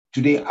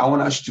Today, I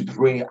want us to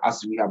pray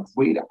as we have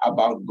prayed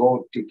about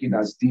God taking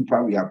us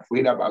deeper. We have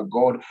prayed about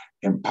God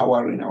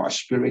empowering our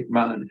spirit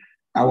man.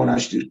 I want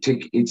us to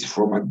take it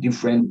from a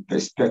different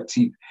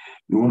perspective.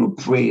 We want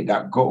to pray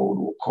that God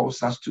will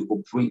cause us to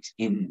operate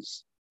in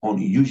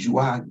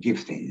unusual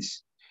giftings.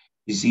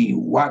 You see,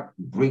 what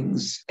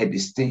brings a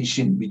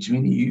distinction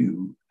between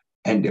you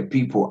and the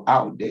people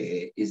out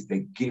there is the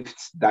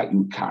gifts that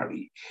you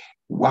carry.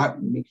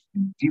 What makes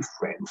you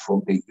different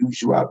from the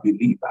usual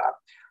believer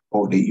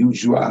or the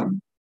usual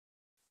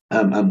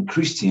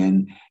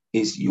Christian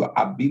is your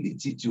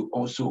ability to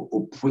also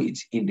operate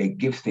in the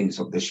giftings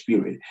of the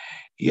Spirit.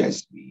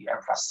 Yes, we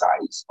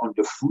emphasize on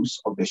the fruits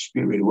of the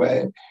Spirit,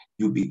 where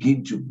you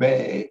begin to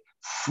bear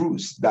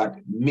fruits that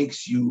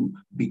makes you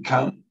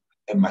become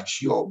a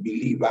mature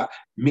believer,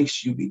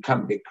 makes you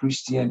become the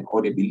Christian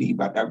or the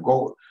believer that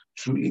God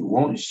truly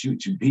wants you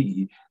to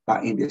be.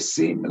 But in the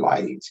same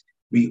light,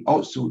 we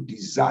also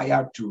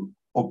desire to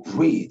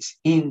operate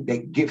in the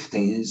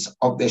giftings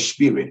of the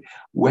Spirit,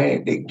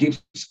 where the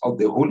gifts of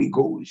the Holy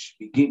Ghost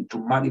begin to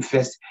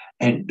manifest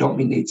and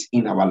dominate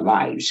in our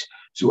lives.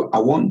 So I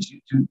want you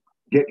to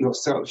get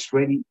yourselves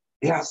ready.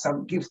 There are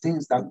some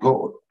giftings that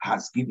God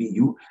has given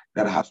you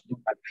that has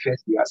not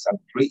manifest. There are some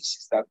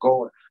graces that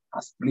God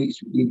has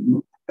placed within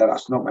you that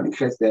has not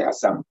manifest. There are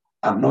some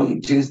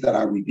anointings that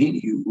are within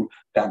you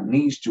that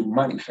needs to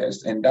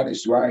manifest. And that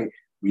is why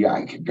we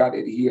are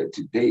gathered here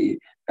today,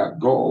 that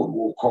God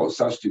will cause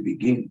us to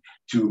begin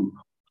to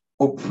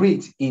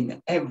operate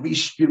in every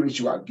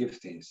spiritual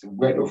giftings, the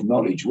word of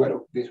knowledge, word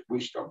of this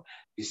wisdom,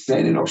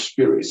 discerning of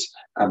spirits.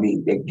 I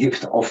mean, the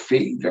gift of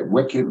faith, the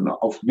working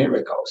of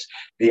miracles.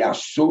 There are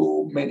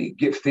so many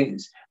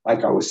giftings.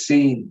 Like I was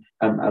saying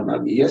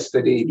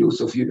yesterday,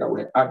 those of you that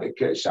were at the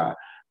church,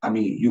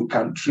 you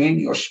can train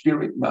your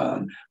spirit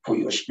man for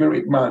your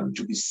spirit man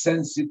to be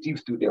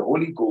sensitive to the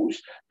Holy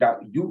Ghost, that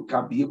you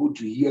can be able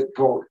to hear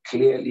God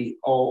clearly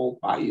all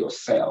by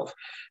yourself.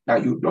 Now,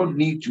 you don't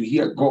need to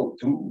hear God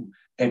through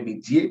a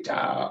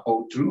mediator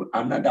or through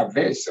another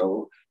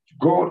vessel.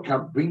 God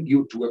can bring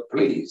you to a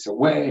place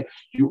where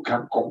you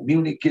can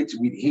communicate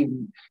with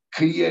him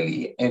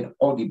clearly and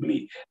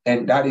audibly.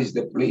 And that is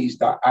the place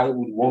that I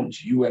would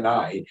want you and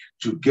I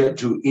to get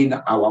to in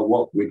our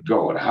walk with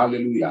God.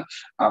 Hallelujah.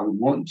 I would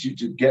want you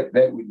to get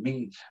there with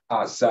me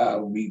as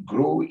we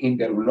grow in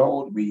the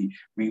Lord. We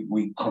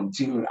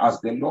continue as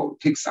the Lord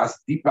takes us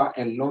deeper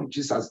and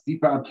launches us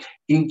deeper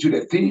into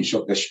the things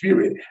of the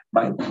Spirit.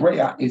 My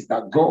prayer is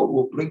that God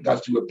will bring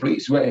us to a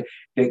place where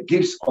the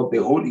gifts of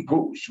the Holy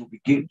Ghost will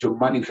begin to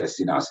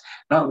manifest in us.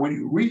 Now, when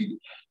you read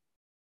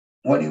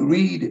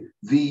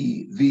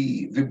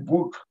the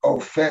book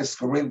of First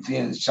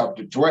Corinthians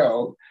chapter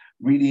 12,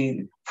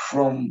 reading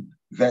from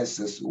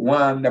verses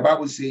 1, the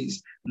Bible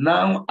says,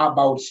 now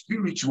about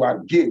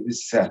spiritual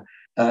gifts,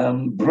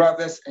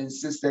 brothers and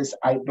sisters,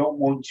 I don't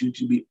want you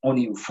to be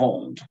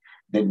uninformed.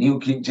 The New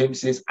King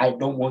James says, I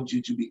don't want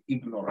you to be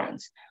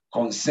ignorant.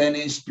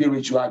 Concerning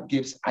spiritual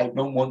gifts, I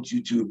don't want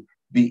you to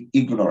be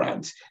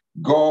ignorant.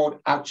 God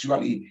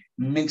actually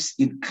makes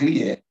it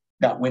clear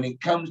that when it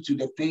comes to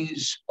the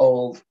things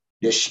of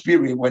the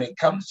Spirit, when it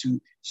comes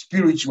to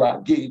spiritual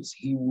gifts,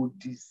 he would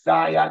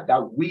desire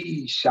that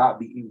we shall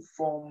be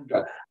informed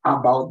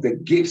about the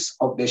gifts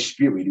of the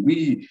Spirit.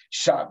 We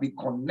shall be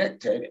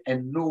connected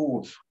and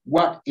know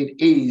what it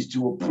is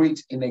to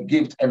operate in a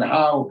gift and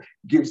how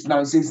gifts. Now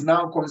it says,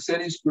 now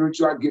concerning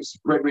spiritual gifts,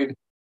 brethren,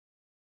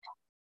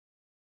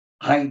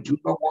 I do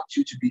not want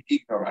you to be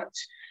ignorant.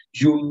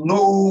 You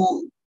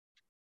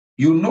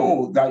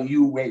know that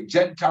you were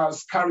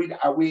Gentiles carried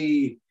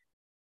away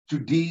to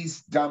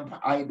these dumb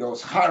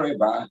idols.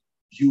 However,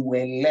 you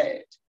were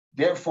led.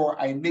 Therefore,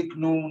 I make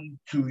known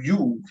to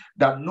you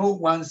that no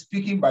one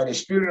speaking by the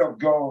Spirit of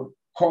God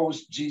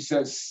calls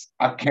Jesus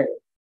a king.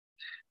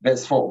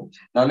 Verse 4.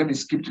 Now let me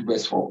skip to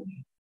verse 4.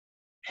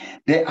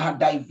 There are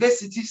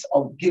diversities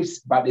of gifts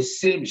by the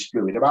same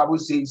Spirit. The Bible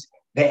says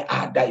there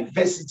are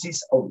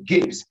diversities of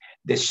gifts.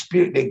 The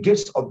Spirit, the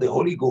gifts of the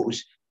Holy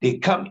Ghost, they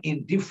come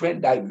in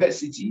different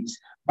diversities,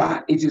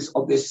 but it is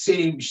of the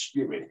same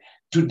Spirit.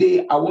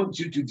 Today, I want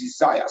you to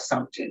desire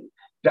something,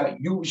 that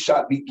you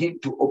shall begin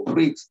to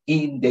operate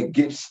in the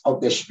gifts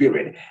of the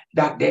Spirit,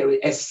 that there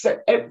is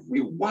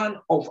every one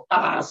of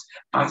us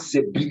as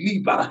a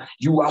believer,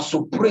 you are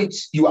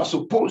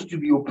supposed to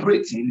be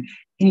operating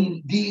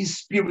in these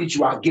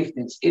spiritual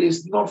giftings. It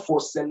is not for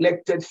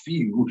selected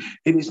few.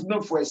 It is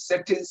not for a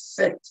certain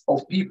sect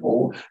of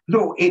people.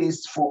 No, it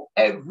is for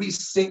every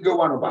single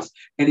one of us.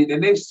 And in the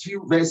next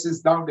few verses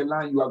down the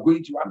line, you are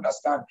going to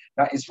understand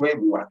that it's for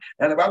everyone.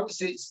 And the Bible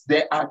says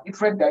there are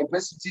different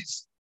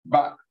diversities,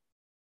 but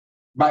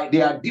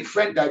there are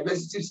different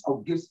diversities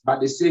of gifts by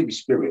the same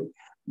Spirit.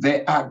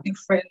 There are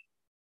different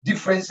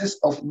differences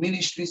of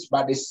ministries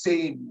by the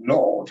same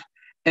Lord.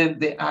 And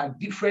there are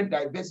different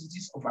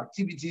diversities of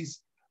activities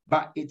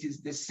but it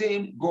is the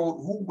same God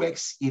who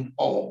works in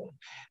all.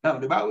 Now,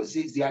 the Bible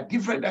says there are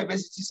different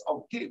diversities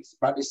of gifts,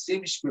 but the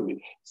same Spirit.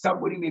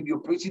 Somebody may be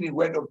operating in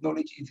word of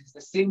knowledge. It is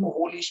the same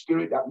Holy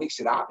Spirit that makes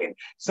it happen.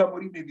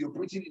 Somebody may be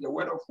operating in the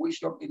word of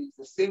wisdom. It is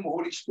the same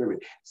Holy Spirit.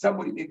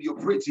 Somebody may be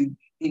operating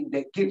in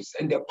the gifts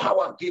and the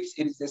power gifts.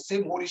 It is the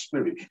same Holy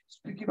Spirit.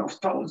 Speaking of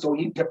tongues or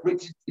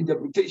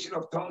interpretation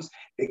of tongues,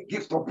 the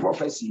gift of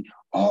prophecy,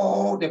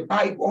 all the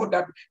Bible, all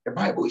that the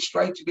Bible is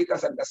trying to make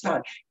us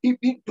understand,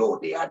 even though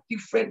there are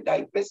different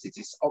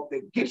diversities of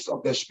the gifts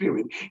of the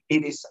Spirit,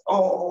 it is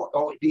all,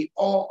 or they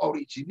all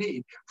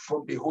originate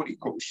from the Holy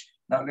Ghost.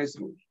 Now let's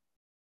go.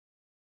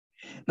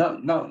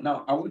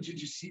 Now, I want you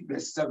to see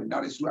verse 7.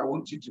 That is where I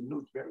want you to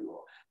note very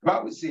well. The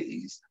Bible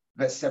says,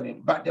 verse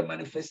 7, but the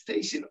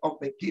manifestation of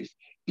the gift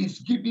is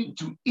given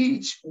to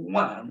each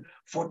one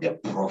for the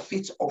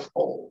profit of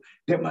all.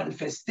 The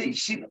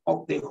manifestation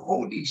of the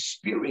Holy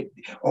Spirit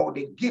or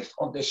the gift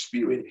of the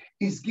Spirit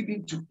is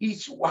given to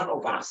each one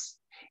of us.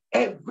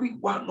 Every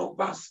one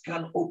of us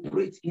can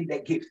operate in the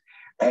gift.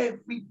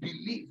 Every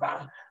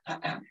believer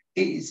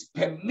is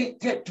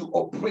permitted to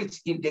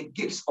operate in the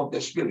gifts of the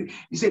Spirit.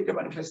 He said the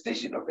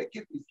manifestation of the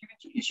gift is given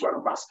to each one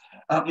of us.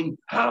 I mean,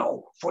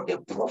 how? For the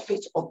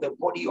profit of the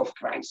body of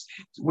Christ.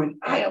 When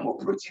I am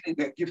operating in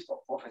the gift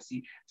of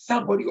prophecy,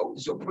 somebody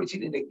is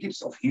operating in the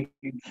gifts of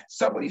healing,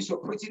 somebody is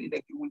operating in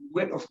the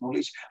word of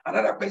knowledge,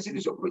 another person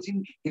is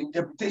operating in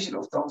interpretation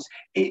of tongues.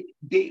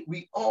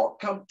 We all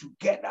come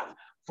together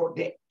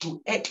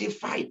to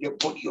edify the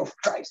body of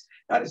Christ.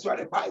 That is why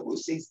the Bible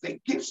says the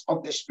gifts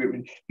of the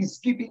Spirit is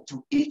given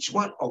to each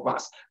one of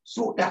us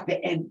so that the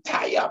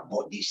entire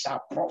body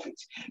shall profit.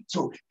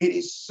 So it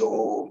is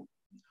so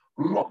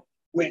wrong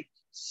when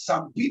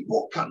some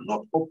people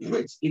cannot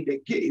operate in the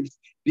gifts.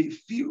 They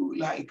feel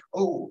like,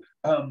 the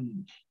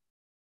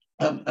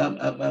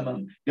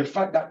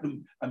fact that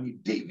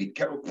David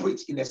can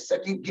operate in a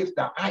certain gift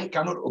that I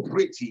cannot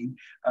operate in.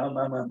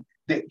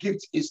 The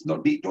gift is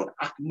not, they don't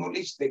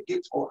acknowledge the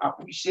gift or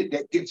appreciate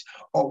the gift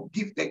or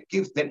give the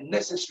gift the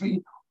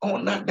necessary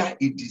honor that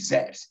it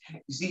deserves.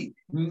 You see,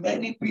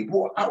 many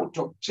people out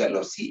of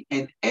jealousy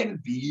and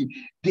envy,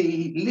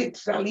 they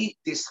literally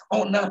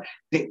dishonor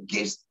the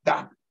gifts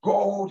that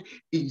God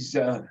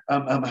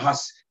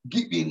has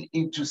given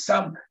into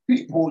some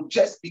people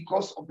just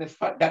because of the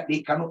fact that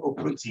they cannot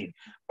operate in.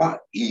 But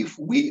if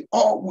we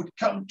all would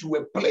come to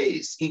a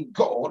place in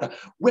God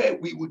where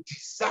we would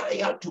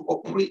desire to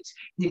operate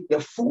in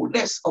the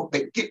fullness of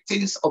the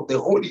giftings of the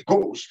Holy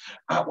Ghost,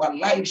 our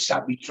lives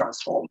shall be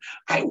transformed.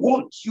 I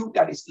want you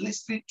that is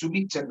listening to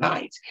me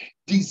tonight,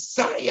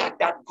 desire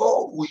that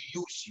God will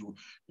use you.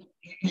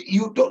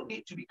 You don't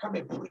need to become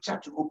a preacher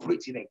to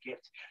operate in a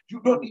gift.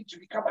 You don't need to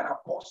become an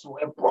apostle,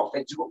 a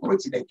prophet to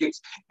operate in a gift.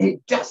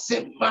 It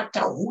doesn't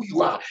matter who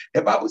you are.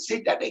 The Bible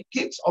says that the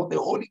gift of the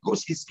Holy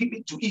Ghost is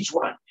given to each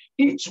one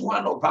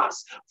of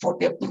us for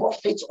the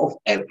profit of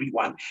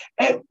everyone.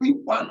 Every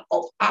one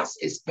of us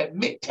is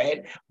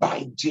permitted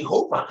by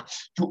Jehovah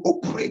to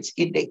operate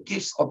in the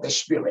gifts of the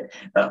Spirit.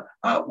 Now,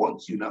 I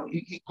want you now,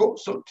 he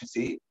goes on to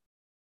say,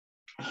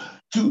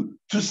 to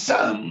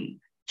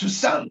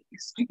some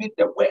is given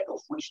the word of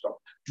wisdom,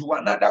 to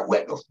another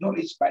word of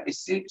knowledge by the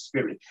same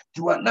Spirit,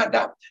 to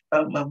another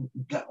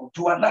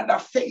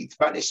faith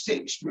by the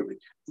same Spirit,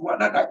 to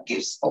another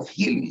gifts of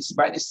healings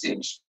by the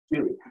same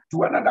Spirit,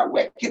 to another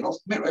working of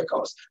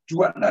miracles,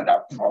 to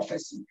another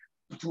prophecy,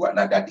 to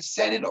another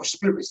discerning of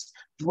spirits,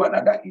 to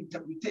another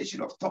interpretation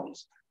of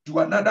tongues, to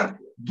another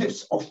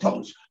gifts of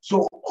tongues.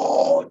 So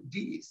all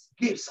these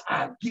gifts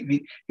are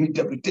given: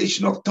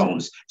 interpretation of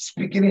tongues,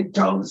 speaking in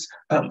tongues,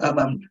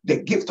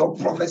 the gift of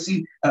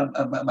prophecy,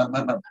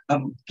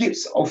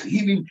 gifts of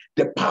healing,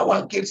 the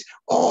power gifts.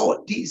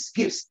 All these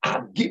gifts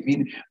are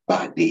given,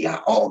 but they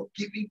are all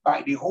given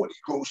by the Holy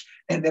Ghost.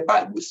 And the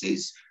Bible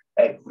says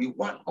every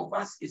one of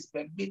us is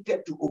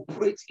permitted to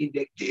operate in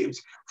the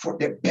gifts for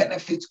the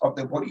benefit of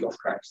the body of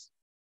Christ.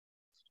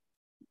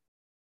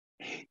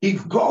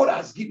 If God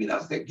has given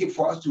us the gift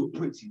for us to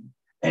operate in,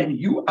 and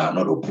you are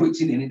not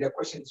operating in it, the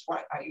question is,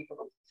 why are you not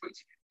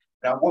operating in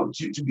it? And I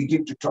want you to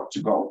begin to talk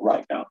to God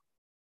right now.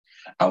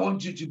 I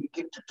want you to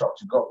begin to talk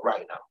to God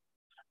right now.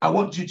 I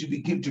want you to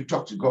begin to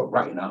talk to God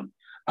right now.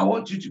 I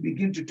want you to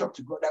begin to talk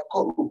to God, that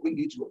God will bring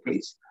you to a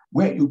place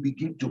where you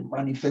begin to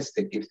manifest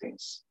the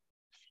giftings.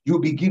 You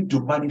begin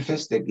to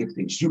manifest the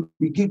giftings. You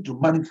begin to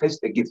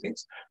manifest the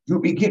giftings. You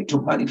begin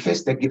to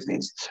manifest the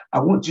giftings. I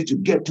want you to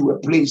get to a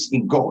place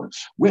in God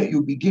where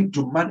you begin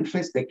to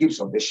manifest the gifts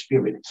of the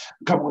Spirit.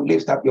 Come on,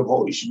 lift up your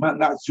voice.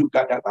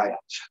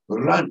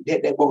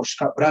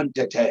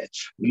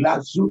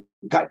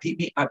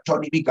 Gatimi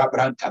Antoni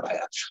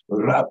Gabrantabaya,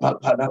 Rapa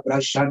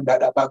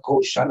Panabrashanda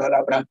Bako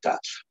Shalalabranta,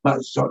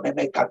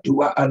 Mazone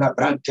Katua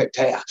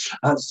Anabrantea,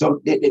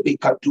 Azonde de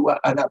Bicatua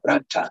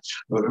Anabranta,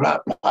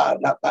 Rapa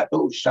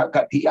Labado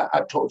Shakatia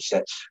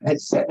Atose, and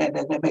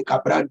Senene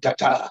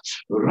Cabrantata,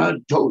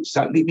 Ranto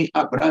Salimi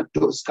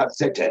Abrantos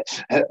Cassette,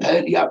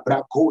 Elia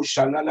Braco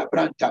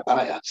Shalalabranta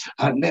Baya,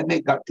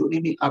 Aneme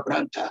Gatunimi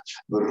Abranta,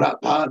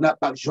 Rapana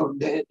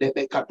Bajonde de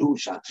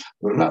Becadusha,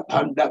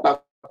 Rapanda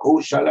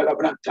Koshala la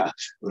branta,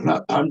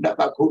 rapanda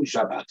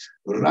bakushaba,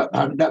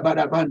 rapanda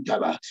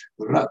barabantaba,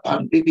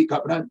 rapandi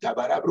bikabranta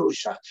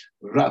barabrusha,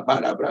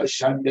 rabarabra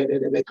shande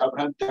de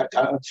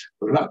kabranta,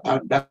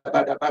 rapanda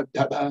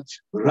barabantaba,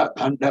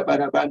 rapanda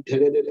barabante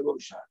de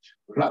bosha,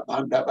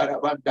 rapanda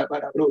barabanda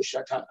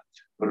barabrusha.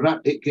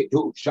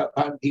 Rateketu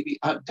Shapandibi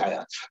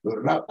Antaya,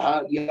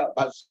 Rapalia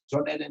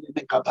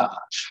Basonenekaba,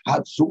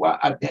 Hatsua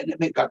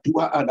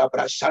Adenemekatua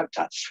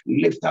Alabrashanta.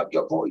 Lift up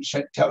your voice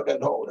and tell the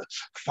Lord,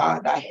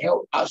 Father,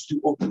 help us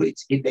to operate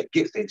in the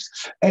giftings.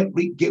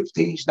 Every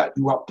giftings that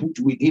you have put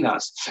within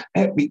us,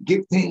 every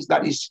giftings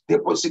that is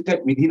deposited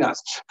within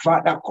us,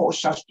 Father,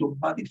 cause us to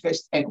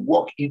manifest and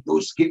walk in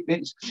those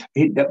giftings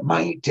in the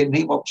mighty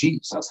name of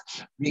Jesus.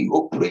 We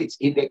operate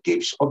in the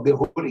gifts of the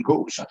Holy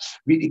Ghost.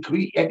 We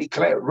decree and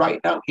declare right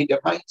now in the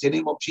mighty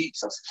name of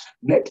Jesus.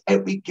 Let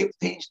every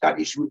giftings that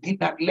is within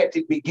us, let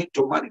it begin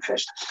to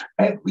manifest.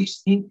 Every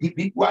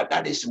individual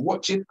that is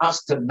watching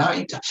us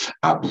tonight,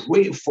 I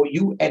pray for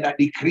you and I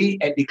decree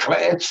and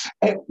declare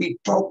every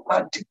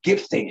dormant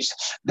giftings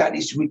that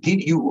is within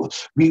you,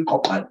 we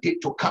command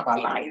it to come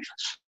alive.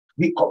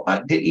 We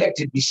command it, let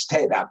it be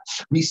stirred up.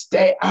 We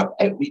stir up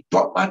every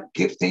dormant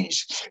giftings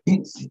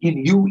in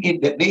you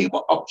in the name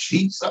of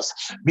Jesus.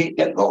 May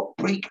the Lord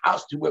bring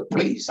us to a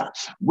place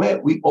where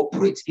we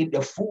operate in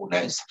the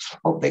fullness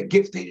of the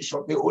giftings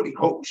of the Holy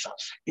Ghost.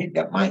 In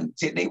the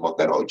mighty name of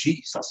the Lord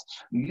Jesus.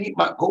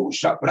 Lima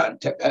Gosha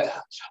Brantebe,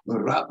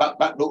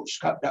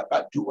 Rababanoska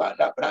Dabatua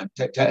La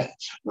Brantete,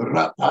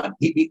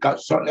 Rapantibika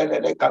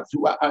Solele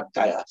Kazua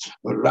Antaya,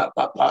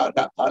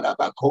 Rapapada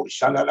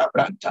Palabakosha La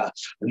Branta,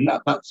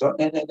 Lamazon.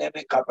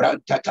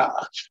 Cabrantata,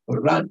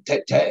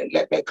 Rantete,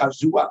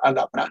 Lebekazua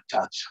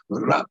Alabranta,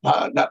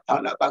 Rapa la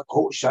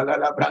Palabacosha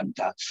la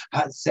Branta,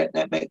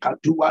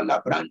 Hazenemekatua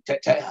la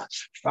Brantete.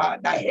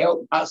 Father,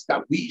 help us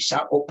that we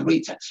shall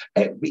operate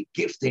every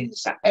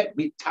giftings,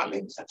 every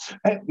talent,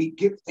 every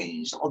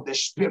giftings of the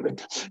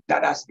Spirit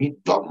that has been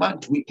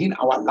dormant within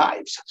our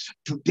lives.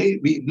 Today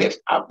we lift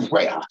up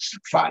prayer.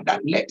 Father,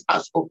 let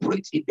us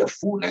operate in the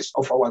fullness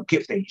of our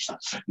giftings.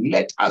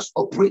 Let us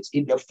operate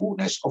in the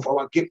fullness of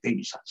our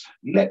giftings.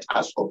 Let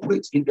us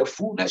operate in the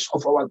fullness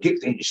of our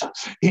giftings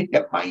in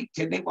the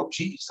mighty name of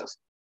Jesus.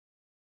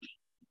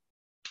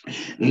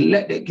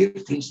 Let the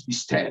giftings be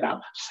stirred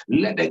up.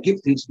 Let the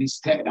giftings be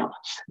stirred up.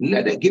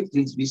 Let the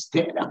giftings be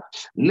stirred up.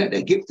 Let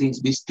the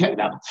giftings be stirred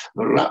up.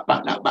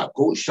 Rapanda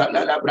bako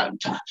shalala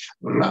branta.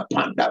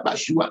 Rapanda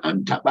bashua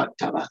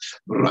antabantaba.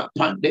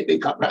 Rapande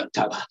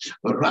bekabrantaba.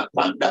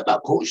 Rapanda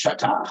bako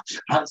shata.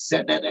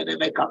 Hansenene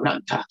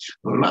mekabranta.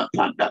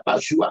 Rapanda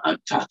bashua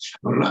anta.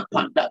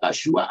 Rapanda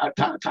bashua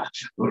atata.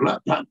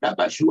 Rapanda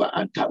bashua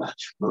antaba.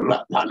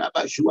 Rapanda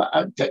bashua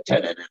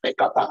antetelene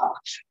mekaba.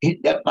 In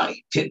the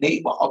mighty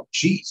name of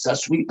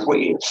Jesus, we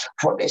pray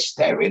for the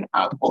stirring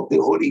up of the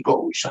Holy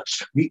Ghost.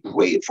 We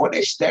pray for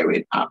the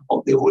stirring up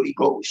of the Holy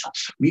Ghost.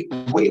 We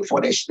pray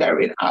for the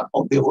stirring up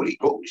of the Holy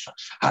Ghost.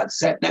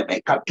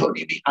 Hazeneme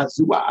katonimi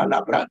azua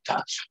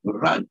alabranta.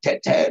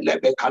 Rantete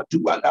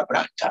lebekatua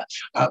labranta.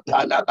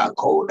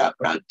 Apalabakoda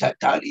branta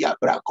talia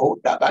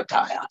brakoda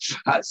bataya.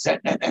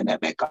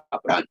 Hazeneme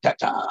kabranta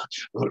ta.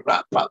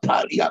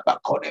 Rapapalia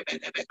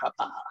bakonemene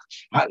kapa.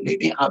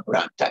 Halimi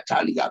abranta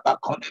talia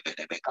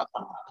bakonemene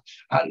kapa.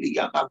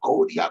 Alia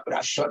Makodia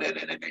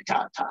Brashonene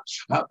Metata,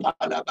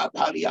 Apala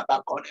Bapalia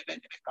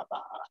Baconemene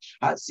Kapa,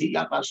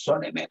 Azia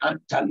Masoneme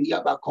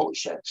Antalia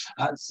Bakoshe,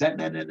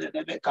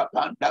 Azenene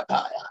Kapanda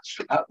Paya,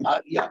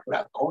 Apalia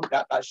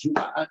Braconda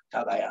Basua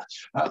Antabaya,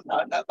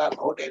 Apala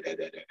Bacone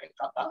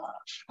Kapa,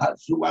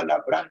 Azuala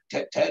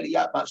Brante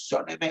Telia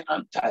Masoneme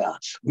Antaya.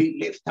 We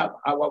lift up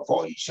our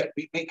voice and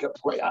we make a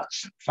prayer.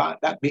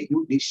 Father, may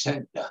you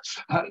descend.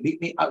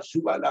 Halimi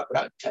Azuala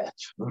Brante,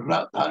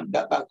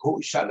 Rapanda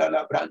Bakosha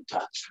La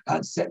Branta,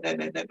 and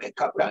Senene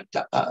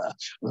Cabranta,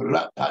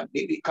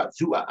 Rapandili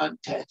Kazua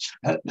Ante,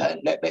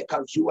 Lebe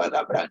Kazua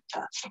La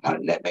Branta,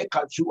 and Lebe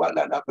Kazua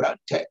La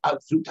Brante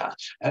Azuta,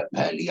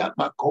 Pelia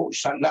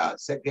Makosha La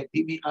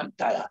Segetimi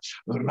Antaya,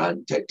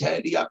 Rante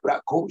Telia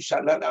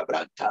Bracosha La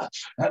Branta,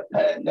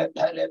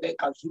 Lebe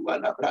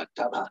Kazua La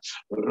Branta,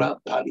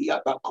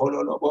 Rampalia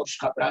Bacolo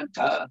Bosca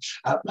Branta,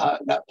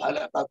 Apala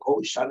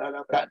Palabacosha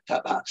La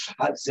Branta,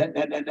 and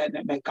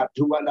Senene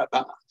Catua La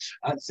Ba,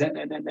 and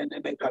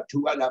Senene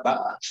Catua La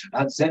Ba,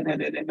 and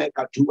Zenene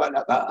Catua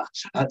La Ba,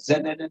 and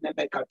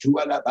Zenene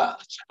Catua La Ba,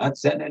 and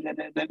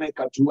Zenene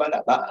Catua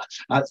La Ba,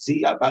 and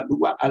Zia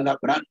Balua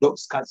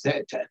Alabrandos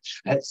Casete,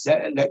 and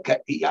Zele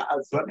Catia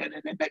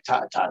Azonene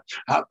Metata,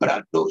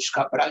 Abrandos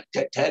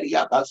Cabrante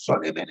Teria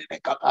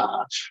Basonene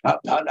Capa,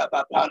 Apala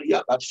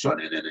Bapalia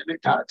Basonene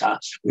Metata.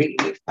 We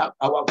lift up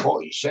our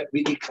voice and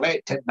we declare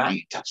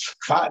tonight,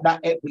 Father,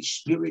 every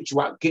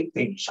spiritual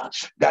giftings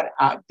that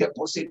are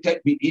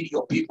deposited within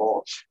your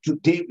people,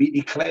 today we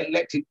declare,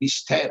 let it be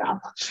stirred stirred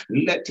up.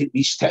 Let it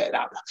be stirred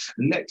up.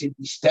 Let it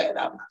be stirred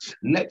up.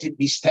 Let it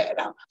be stirred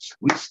up.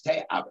 We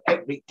stir up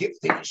every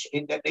giftings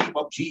in the name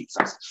of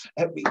Jesus.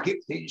 Every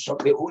giftings of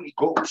the Holy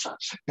Ghost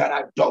that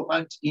are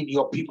dormant in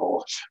your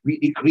people. We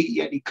decree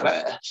and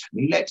declare,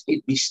 let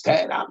it be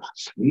stirred up.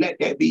 Let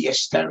there be a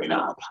stirring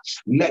up.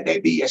 Let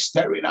there be a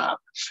stirring up.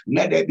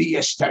 Let there be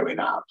a stirring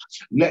up.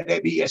 Let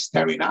there be a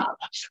stirring up.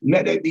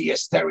 Let there be a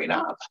stirring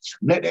up.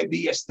 Let there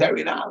be a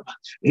stirring up.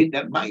 In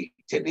the mighty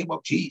name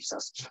of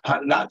Jesus.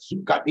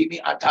 Halatsu kadimi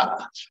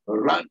ata.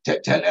 Rante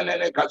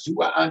telelele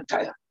kazua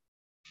antaya.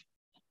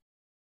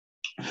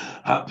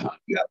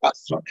 Apalia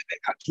basone me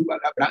katua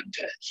la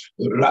brante.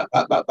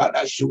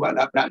 Rabababara shua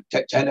la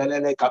brante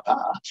telelele kapa.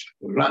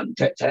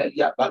 Rante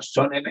telia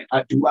basone me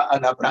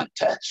adua la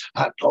brante.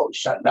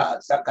 Atosha la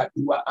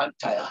zakadua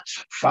antaya.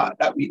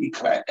 Father, we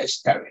declare a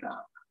stirring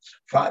up.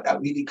 Father,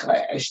 we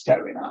declare a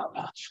stirring up.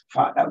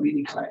 Father, we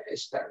declare a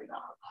stirring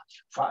up.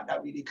 Father,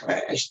 we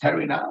declare a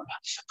stirring up.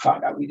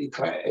 Father, we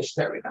declare a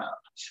stirring up.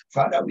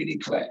 Father, we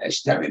declare a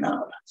stirring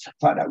up.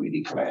 Father, we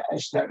declare a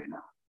stirring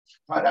up.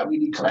 Father, we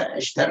declare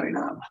a stirring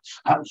up.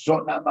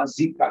 Anzona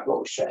mazika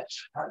doshe.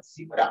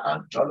 Anzibra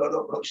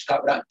antololo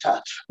broska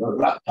branta.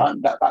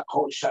 Rapanda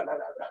bakosha la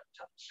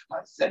branta.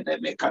 Anzene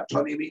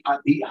mekatoni mi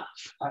adia.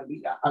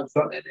 Adia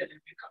anzone ne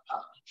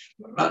mekapa.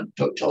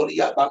 Ranto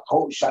toria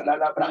bakosha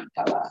la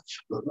branta.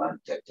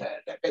 Rante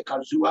te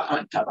bekazua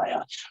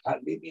antabaya.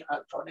 Alimi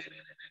antone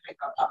ne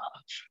mekapa.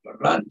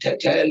 Rante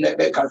te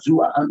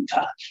bekazua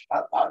anta.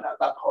 Apana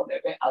bakone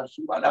be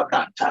azua la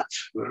branta.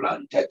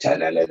 Rante te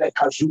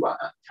bekazua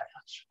anta.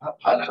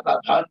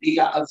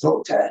 Apalabapandia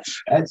azote,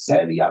 and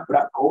Zelia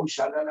Braco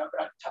Shalana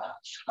Branta,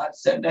 and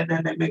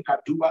Zenene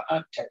Mekatua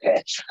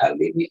Ante,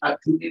 Alimi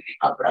Atuni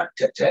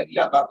Abrante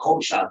Telia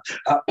Bacosha,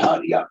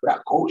 Apalia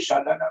Braco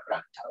Shalana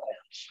Branta,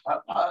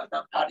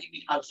 Apana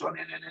Parimi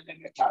Azone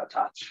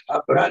Metata,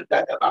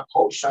 Abranda de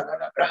Baco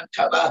Shalana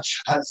Branta,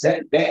 and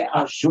Zende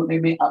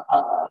Ashunimi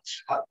Apa,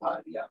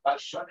 Apalia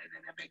Bashone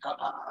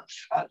Mekapa,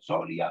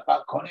 Azolia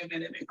Bacone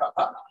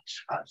Mekapa,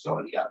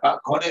 Azolia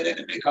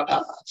Bacone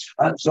Mekapa,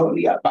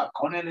 Azolia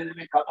Bakonene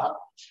Mekapa,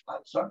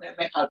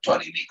 Azoneme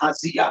Atonimi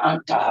Azia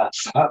Anta,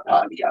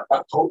 Apalia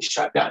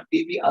Bakosha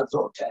Dandivi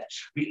Azote.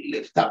 We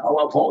lift up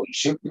our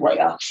voice in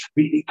prayer.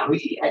 We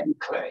decree and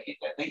declare in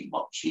the name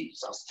of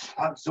Jesus.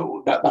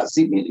 Azoda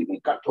Bazimili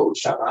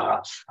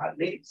Mikatosha,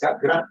 Alexa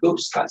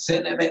Grandos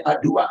Caseneme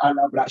Adua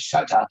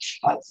Alabrashata,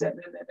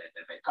 Azeneme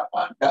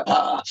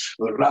Mekapanda,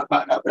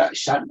 Rabana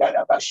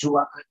Brashanda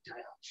Bashua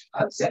Antaya.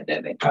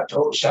 Azende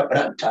katosha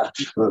branta,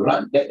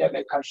 rande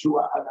de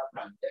kashua ala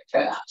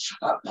brande,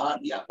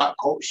 apania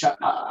bakosha,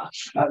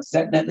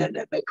 azende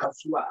de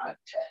kasua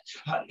ante,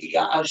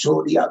 alia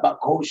azoria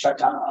bakosha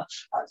ta,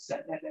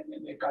 azende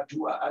de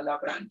katua ala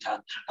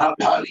branta,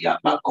 apalia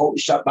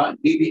bakosha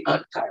bandiri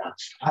antaya,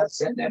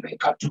 azende de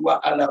katua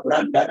ala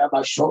branda da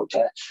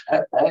bashote,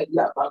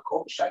 apalia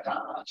bakosha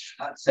ta,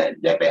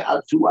 azende de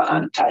azua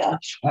antaya,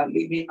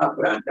 alimi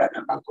abranda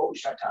da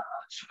bakosha ta,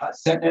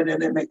 azende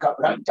de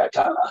kabranta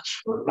ta.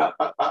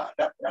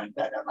 Rababada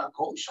branda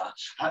makosha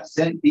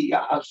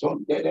azendia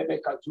azondele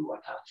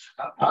mekatuana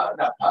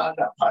apana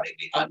pana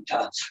parimi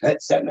anta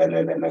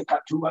etselele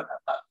katuana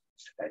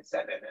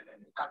etselele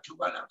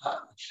katuana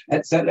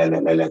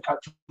etselele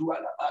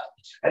katuana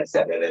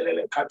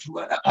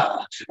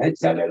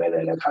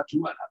etselele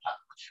katuana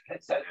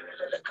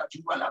etselele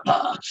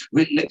katuana.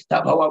 We lift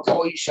up our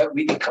voice and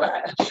we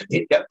declare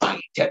in the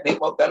mighty name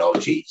of the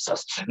Lord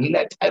Jesus,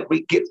 let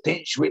every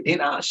gifting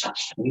within us,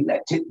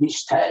 let it be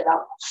stirred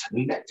up,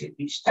 let it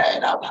be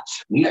stirred up,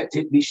 let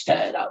it be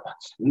stirred up,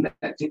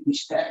 let it be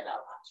stirred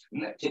up.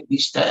 Let it be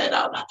stirred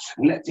up.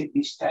 Let it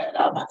be stirred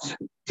up.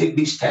 Let it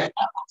be stirred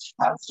up.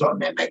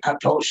 Azone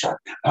mekatosha.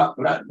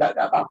 Abranda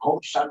da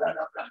bakosha da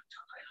branda.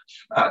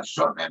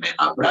 Azoneme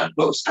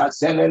abrandos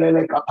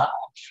kazelele kapa,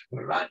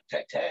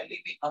 rantete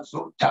libi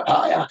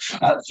azuntabaya,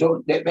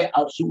 azondebe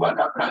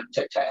azuana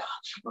brantete,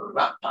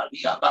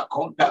 rampalia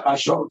bakonda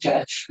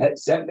bashote,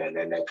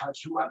 zelele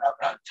kazuana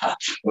branta,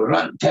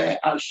 rante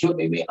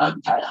azunimi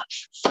antaya.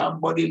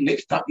 Somebody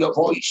lift up your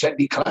voice and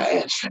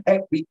declare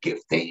every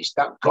gifting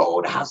that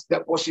God has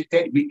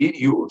deposited within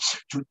you.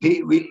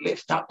 Today we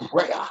lift up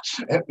prayer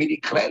and we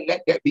declare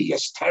let there be a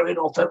stirring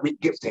of every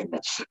gifting,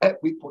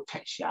 every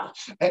potential,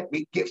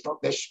 every gift of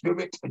the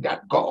Spirit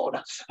that God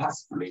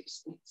has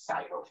placed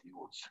inside of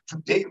you.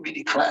 Today we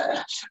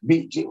declare,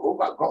 may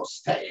Jehovah God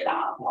stir it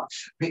up.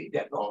 May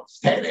the Lord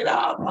stir it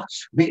up.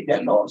 May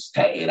the Lord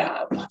stir it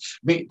up.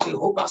 May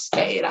Jehovah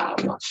stir it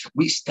up.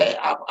 We stir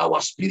up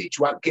our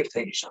spiritual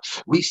giftings.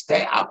 We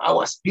stir up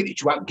our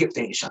spiritual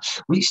giftings.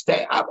 We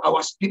stir up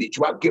our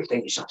spiritual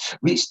giftings.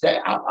 We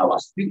stir up our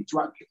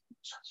spiritual giftings.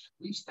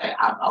 We stir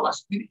up our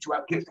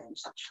spiritual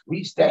giftings.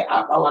 We stir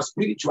up our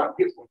spiritual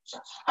giftings.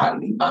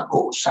 Alima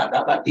go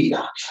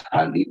shadabadia.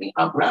 Alimi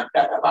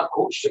abranda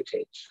rabako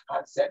shete.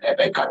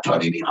 Anzenebe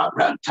katolimi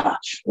abranta.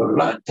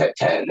 Rante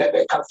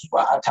telebe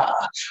kasuata.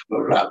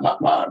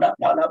 Rapapa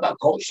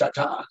rabako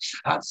shata.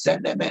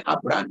 Anzeneme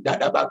abranda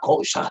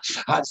rabakosha.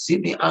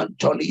 Azimi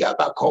antolia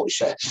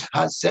bakosha.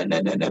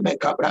 Anzeneme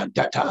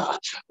kabrantata.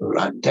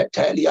 Rante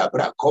telia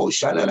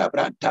brakosha la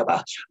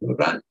brantaba.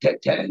 Rante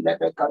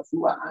telebe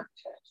kasua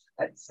ante.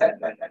 And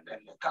Zelele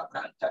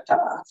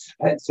Cabrantata,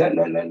 and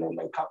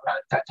Zelele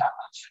Cabrantata,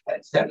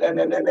 and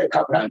Zelele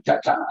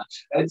Cabrantata,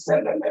 and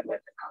Zelele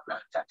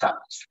Cabrantata,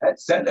 and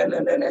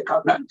Zelele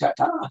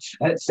Cabrantata,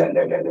 and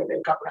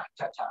Zelele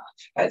Cabrantata,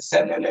 and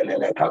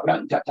Zelele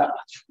Cabrantata,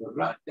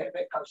 Rande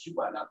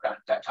Casuana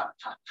Brantata,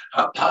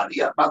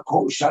 Apalia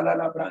Baco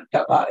Shalala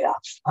Brantabaya,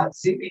 and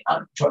Simi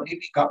Antoni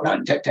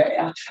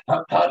Cabrantatea,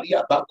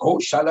 Apalia Baco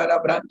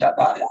Shalala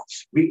Brantabaya.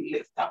 We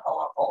lift up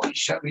our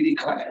voice and we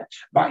declare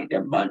by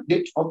the mandate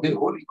of the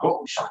Holy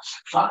Ghost,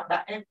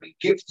 Father, every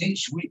gifting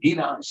within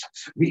us,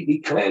 we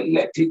declare,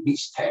 let it be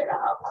stirred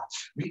up.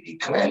 We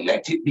declare,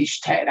 let it be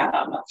stirred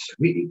up.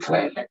 We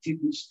declare, let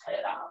it be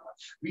stirred up.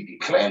 We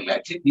declare,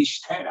 let it be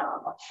stirred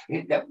up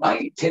in the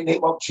mighty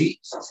name of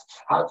Jesus.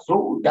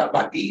 Azuda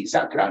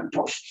Badiza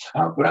Grantos,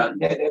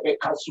 Abrande de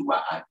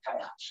Becasua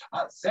Antaya,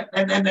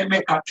 Azenene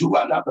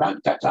Mecatua La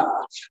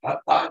Brantata,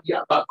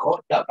 Apadia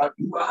Baconda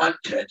Badua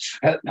Ante,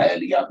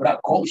 Epelia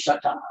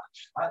Bracosata,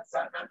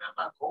 Azanana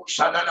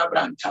Macosala La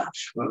Branta,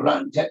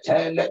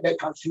 Rantetele de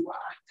Casua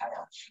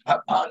Antaya,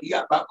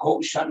 Apalia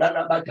Bacosala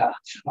La Bada,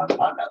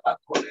 Apala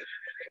Bacole.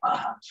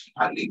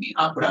 Alimi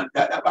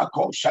Abranda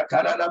Bakosha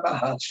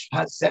Taralabaha,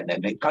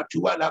 Hazeneme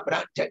Katua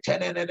Labrante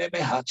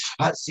Tenenemeha,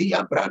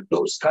 Hazia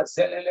Brandos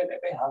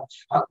Kazelemeha,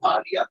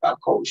 Apalia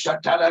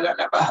Bakosha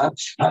Talalabaha,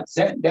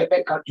 Hazende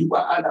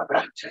Bekatua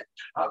Alabrante,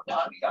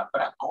 Apalia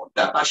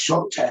Braconda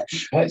Bashote,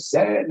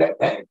 Hazele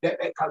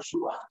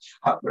Bekasua,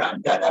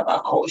 Abranda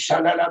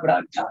Bakosha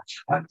Lalabranta,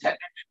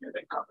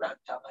 Anteneme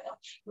Cabranta,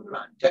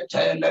 Rante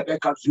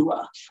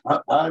Telebekazua,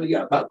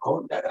 Apalia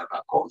Baconda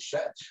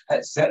Bakosha,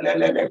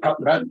 Hazele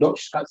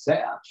Cabrandos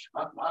Casea,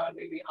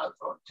 Amali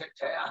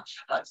Azontetea,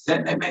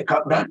 Azeneme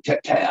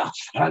Cabrantetea,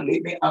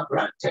 Alimi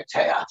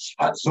Abrantetea,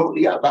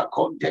 Azolia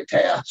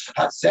Bacontetea,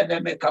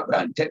 Azeneme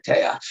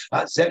Cabrantetea,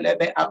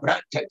 Azeleme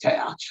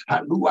Abrantetea,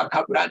 Alua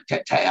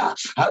Cabrantetea,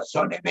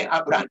 Azoneme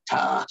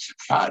Abranta.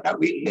 Father,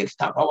 we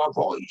lift up our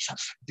voice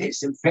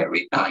this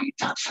very night.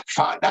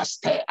 Father,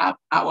 stir up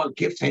our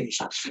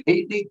giftings.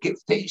 Any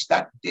giftings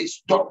that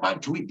is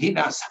dormant within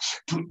us,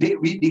 today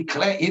we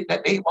declare in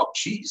the name of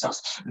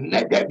Jesus.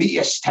 Let there be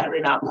a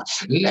stirring up.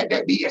 Let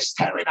there be a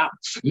stirring up.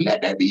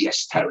 Let there be a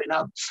stirring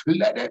up.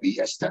 Let there be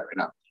a stirring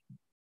up.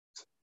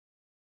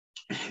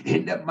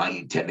 In the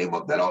mighty name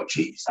of the Lord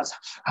Jesus,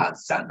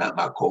 Hazana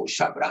Mako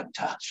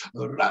Shabranta,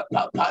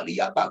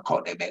 Rapapalia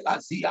Bakone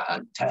Melazia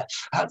Ante,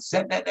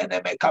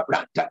 Hazenene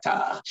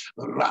Mekabrantata,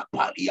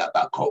 Rapalia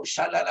Bako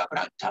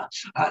Shalalabranta,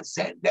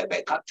 Hazende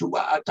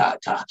Mekatua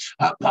Atata,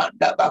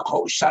 Apanda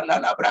Bako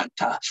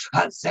Shalalabranta,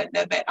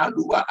 Hazeneme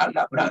Alua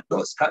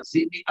Alabrandos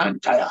Kazini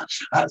Antaya,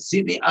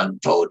 Hazini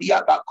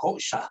Antonia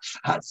Bakosha,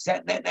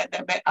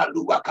 Hazenene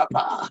Alua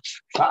Kapa.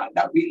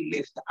 Father, we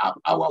lift up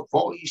our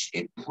voice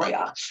in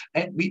prayer.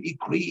 And we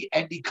decree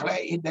and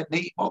declare in the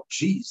name of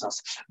Jesus.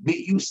 May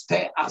you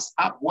stir us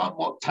up one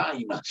more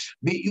time.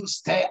 May you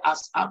stir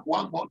us up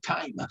one more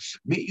time.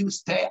 May you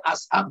stir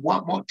us up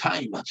one more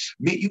time.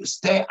 May you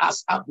stir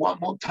us up one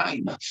more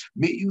time.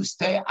 May you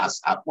stir us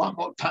up one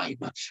more time.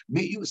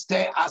 May you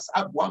stir us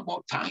up one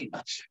more time.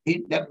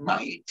 In the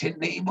mighty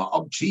name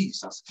of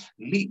Jesus.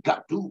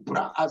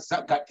 Ligatubra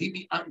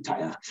azagatimi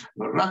antaya.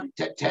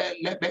 Rantete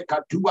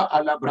lebekatua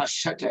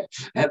alabrashete.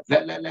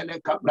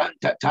 Evelele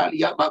kabranta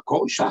talia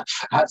makosha.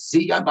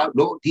 Azia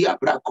Maglodia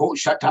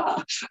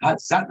Bracoshata,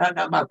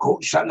 Azanana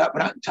Makosha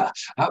Labranta,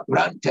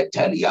 Abrante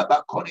Telia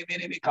Baconi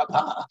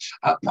Minimicapa,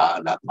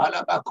 Apala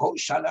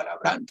Palabacosha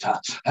Labranta,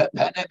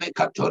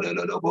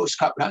 Penemecatolobos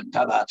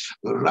Cabrantaba,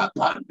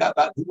 Rapanda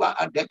Badua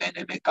and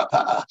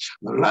Demenemicapa,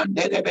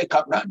 Rande de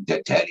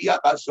Becabrante Telia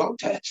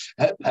Bazote,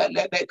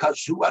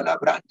 Pelemecasua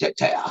Labrante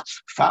Tea.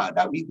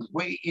 Father, we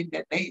pray in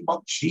the name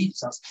of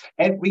Jesus,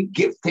 every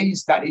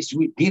giftings that is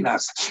within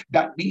us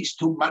that needs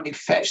to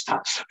manifest.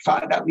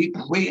 Father, we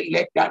pray,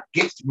 let that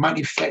gift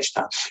manifest.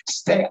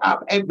 Stir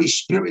up every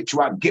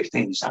spiritual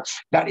giftings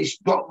that is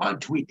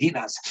dormant within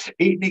us.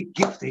 Any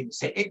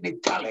giftings, any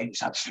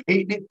talents,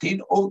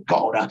 anything, oh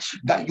God,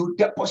 that you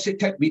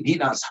deposited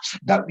within us,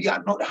 that we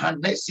are not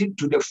harnessing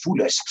to the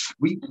fullest.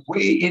 We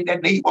pray in the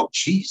name of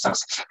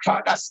Jesus.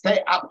 Father, stir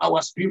up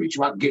our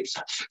spiritual gifts.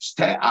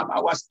 Stir up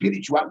our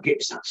spiritual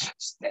gifts.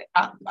 Stir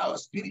up our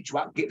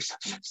spiritual gifts.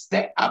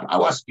 Stir up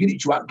our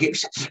spiritual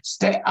gifts.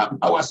 Stir up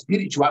our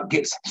spiritual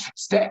gifts.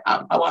 Stir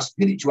up our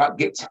spiritual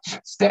gifts.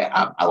 Stir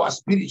up our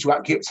spiritual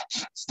gifts.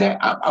 Stir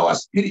up our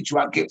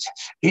spiritual gifts.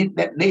 In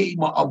the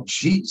name of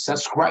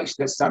Jesus Christ,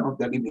 the Son of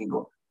the living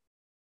God.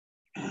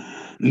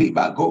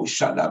 Libago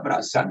Shalabra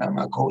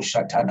Sanamako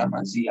Shatana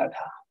Maziada.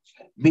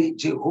 May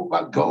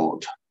Jehovah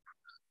God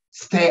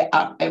stir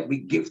up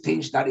every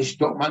giftings that is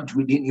dormant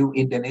within you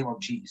in the name of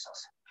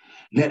Jesus.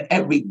 Let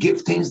every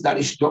giftings that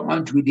is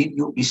dormant within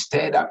you be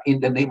stirred up in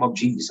the name of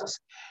Jesus.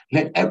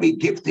 Let every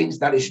giftings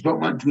that is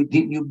dormant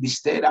within you be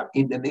stirred up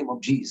in the name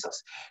of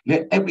Jesus.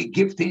 Let every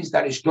giftings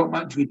that is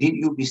dormant within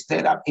you be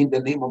stirred up in the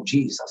name of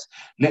Jesus.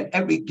 Let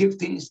every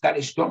giftings that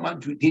is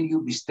dormant within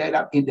you be stirred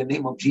up in the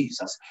name of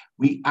Jesus.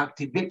 We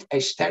activate a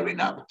stirring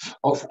up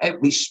of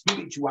every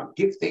spiritual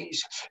giftings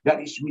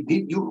that is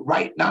within you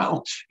right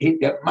now in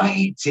the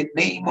mighty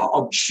name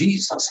of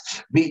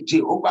Jesus. May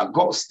Jehovah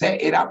God stir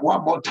it up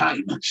one more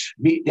time.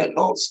 May the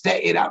Lord stir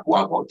it up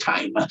one more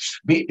time.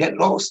 May the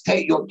Lord stir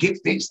your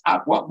giftings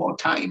up one more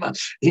time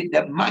in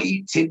the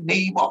mighty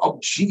name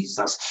of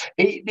Jesus.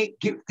 Any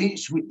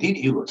giftings within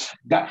you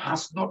that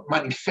has not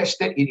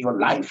manifested in your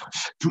life,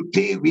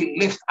 today we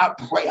lift up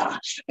prayer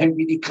and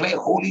we declare,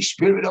 Holy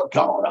Spirit of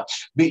God,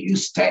 may you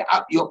stir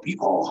up your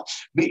people.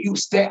 May you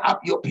stir up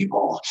your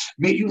people.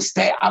 May you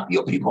stir up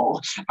your people.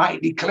 I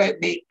declare,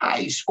 may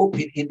eyes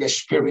open in the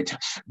spirit.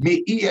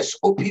 May ears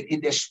open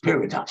in the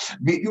spirit.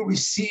 May you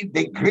receive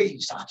the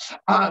grace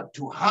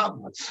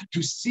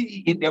to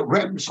see in the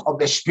realms of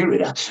the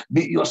spirit.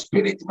 May your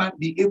spirit man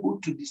be able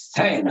to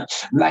discern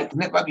like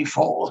never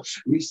before.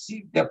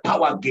 Receive the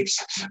power gifts.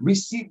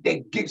 Receive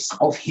the gifts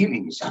of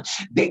healings,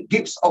 the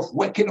gifts of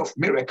working of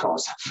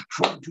miracles.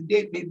 From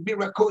today, may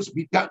miracles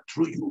be done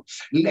through you.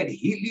 Let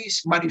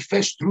healings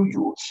manifest through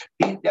you.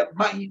 In the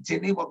mighty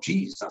name of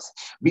Jesus,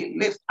 we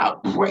lift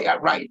up prayer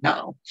right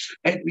now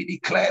and we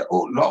declare,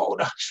 oh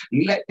Lord,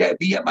 let there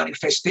be a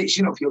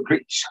manifestation of your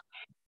grace.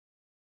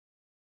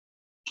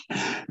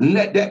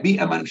 Let there be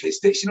a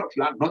manifestation of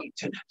your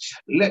anointing.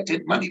 Let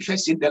it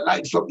manifest in the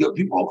lives of your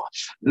people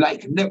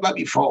like never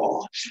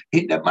before.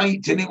 In the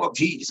mighty name of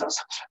Jesus.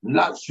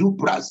 La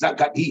Zubra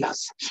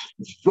Zagadias.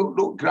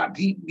 Zolo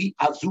Gradimi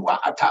Azua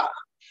Ata.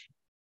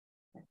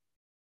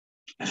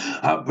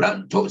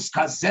 Abrantos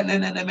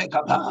Kazelene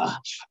Mekaba,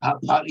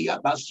 Apalia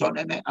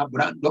Basoneme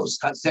Abrandos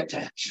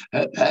Kazete,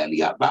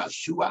 Apalia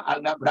Basua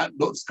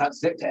Alabrandos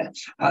Kazete,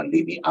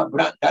 Alimi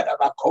Abranda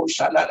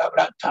Bakosha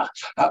Labranta,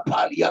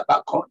 Apalia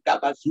Bakonda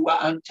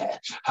Bazua Ante,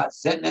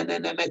 Hazenene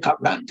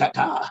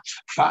Mekabrantata.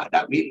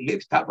 Father, we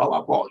lift up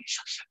our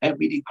voice and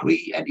we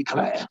decree and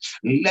declare,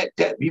 let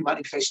there be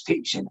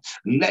manifestation,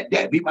 let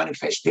there be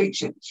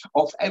manifestation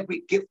of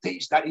every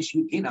giftings that is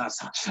within us,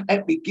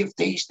 every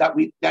giftings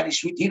that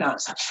is within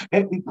us,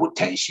 every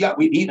potential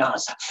within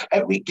us,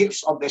 every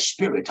gift of the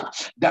Spirit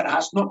that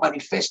has not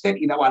manifested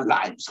in our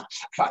lives.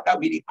 Father,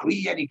 we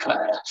decree and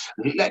declare,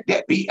 let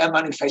there be a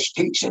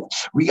manifestation.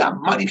 We are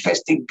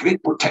manifesting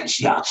great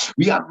potential.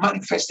 We are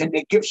manifesting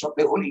the gifts of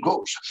the Holy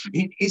Ghost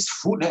in its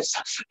fullness,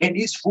 in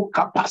its full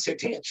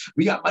capacity.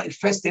 We are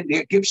manifesting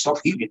the gifts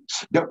of healing,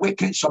 the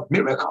workings of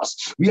miracles.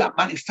 We are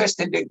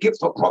manifesting the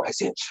gift of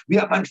prophecy. We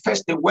are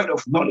manifesting word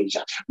of knowledge.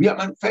 We are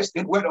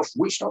manifesting word of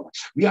wisdom.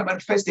 We are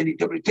manifesting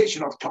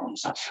interpretation of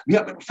tongues. We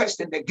are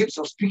manifesting the gifts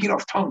of speaking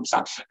of tongues.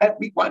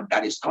 Everyone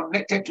that is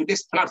connected to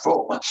this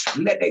platform,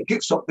 let the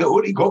gifts of the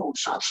Holy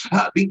Ghost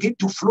begin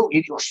to flow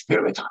in your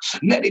spirit.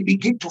 Let it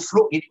begin to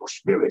flow in your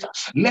spirit.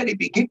 Let it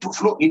begin to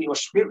flow in your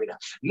spirit.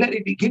 Let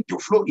it begin to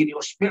flow in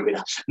your spirit.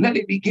 Let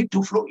it begin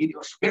to flow in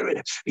your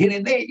spirit. In the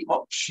name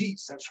of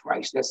Jesus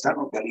Christ, the Son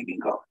of the living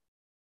God.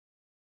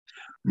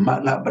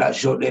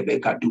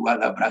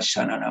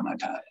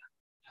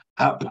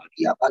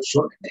 Apalia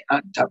Bashone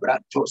Anta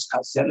Brantos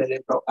Casele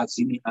Pro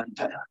Azimi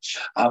Antaya.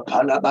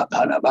 Apalaba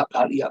Palaba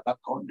Palia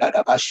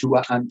Baconda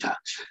Bashua Anta.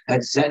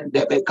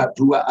 Zende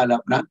Becatua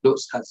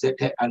Alabrandos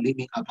Casete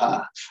Alimi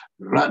Apa.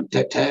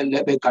 Rantete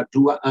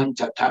Lebecatua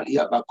Anta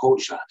Talia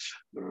Bacosha.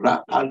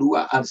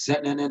 Rapalua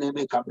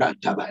Azenene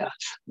Cabrantabaya.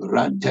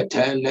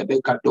 Rantete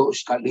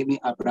Lebecados Kalimi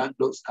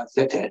Abrandos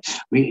Casete.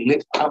 We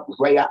lift up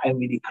prayer and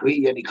we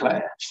decree and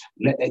declare.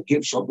 Let the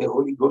gifts of the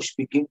Holy Ghost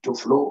begin to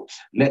flow.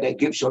 Let the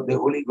gifts of the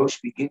Holy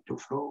Ghost begin to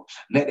flow.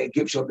 Let the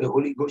gifts of the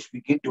Holy Ghost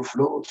begin to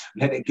flow.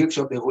 Let the gifts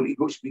of the Holy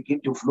Ghost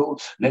begin to flow.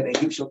 Let the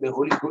gifts of the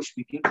Holy Ghost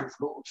begin to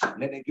flow.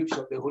 Let the gifts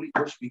of the Holy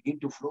Ghost begin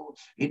to flow.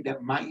 In the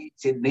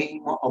mighty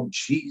name of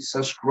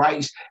Jesus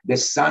Christ, the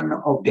Son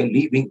of the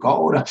living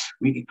God,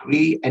 we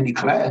decree and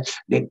declare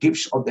the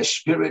gifts of the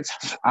Spirit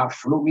are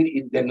flowing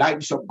in the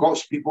lives of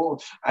God's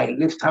people. I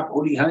lift up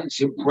holy hands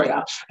in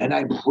prayer and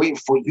I pray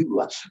for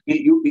you. May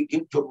you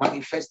begin to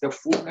manifest the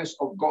fullness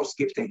of God's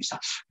giftings.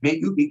 May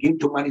you begin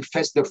to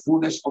manifest the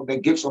fullness of the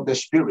gifts of the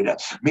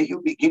Spirit. May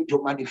you begin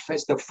to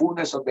manifest the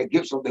fullness of the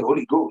gifts of the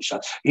Holy Ghost.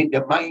 In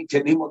the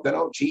mighty name of the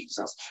Lord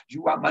Jesus,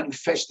 you are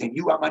manifesting.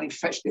 You are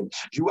manifesting.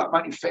 You are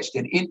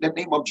manifesting in the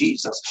name of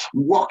Jesus.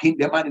 Walk in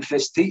the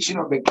manifestation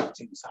of the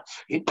giftings.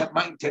 In the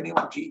mighty name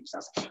of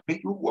Jesus, may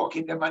you walk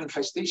in the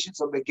manifestations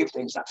of the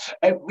giftings.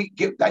 Every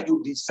gift that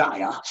you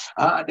desire,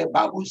 the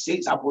Bible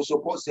says, Apostle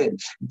Paul said,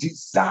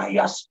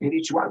 desire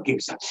spiritual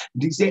gifts.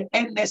 They say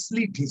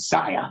earnestly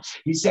desire.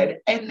 He said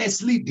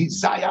earnestly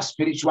desire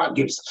spiritual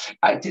gifts.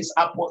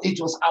 It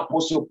was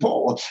Apostle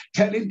Paul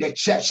telling the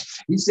church.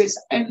 He says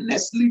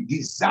earnestly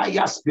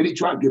desire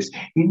spiritual gifts.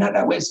 In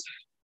other words,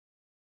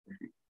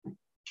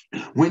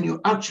 When you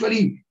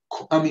actually,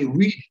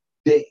 read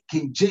the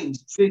King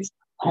James, it says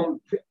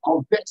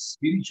convert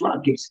spiritual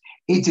gifts.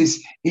 It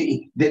is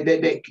the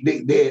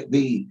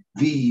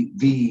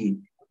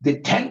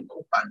 10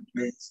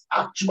 commandments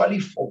actually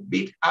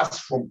forbid us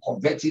from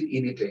converting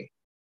anything.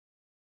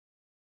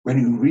 When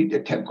you read the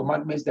 10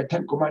 commandments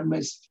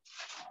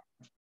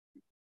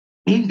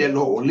in the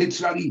law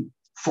literally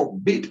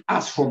forbid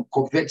us from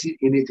converting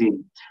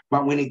anything.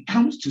 But when it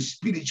comes to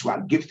spiritual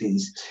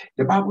giftings,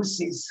 the Bible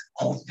says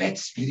convert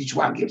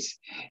spiritual gifts.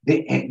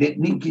 The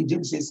New King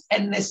James says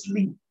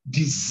earnestly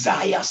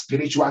desire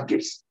spiritual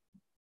gifts.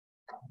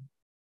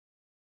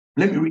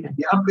 Let me read it.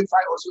 The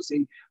Amplified also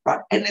say,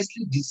 but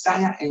earnestly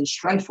desire and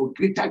strive for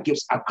greater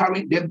gifts,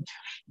 acquiring them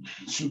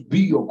should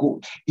be your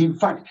goal. In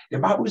fact, the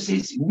Bible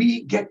says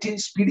we getting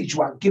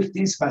spiritual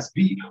giftings must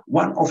be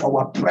one of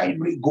our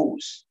primary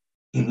goals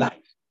in life.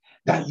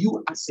 That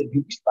you as a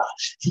believer,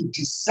 you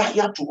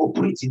desire to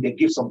operate in the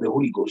gifts of the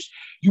Holy Ghost.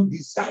 You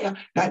desire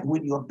that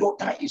when your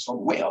daughter is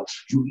unwell,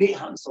 you lay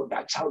hands on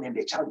that child and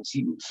the child is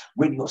healed.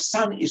 When your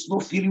son is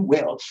not feeling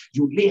well,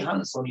 you lay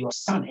hands on your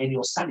son and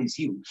your son is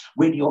healed.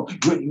 When you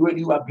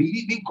are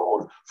believing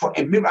God for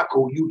a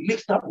miracle, you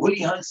lift up holy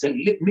hands and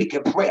make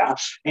a prayer,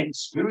 and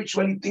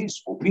spiritually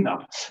things open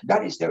up.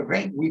 That is the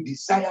realm we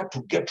desire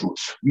to get to.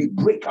 We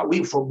break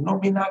away from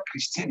nominal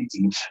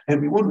Christianity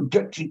and we want to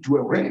get into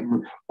a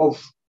realm of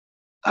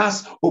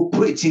us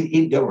operating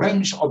in the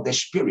realms of the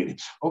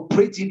Spirit,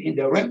 operating in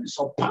the realms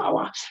of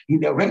power, in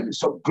the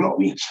realms of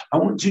glory. I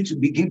want you to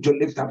begin to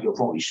lift up your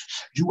voice.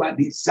 You want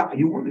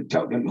to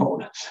tell the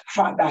Lord,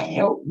 Father,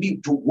 help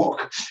me to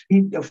walk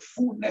in the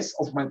fullness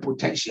of my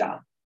potential.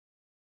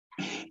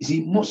 You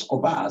see, most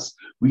of us,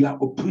 we are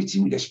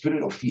operating with the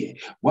spirit of fear.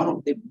 One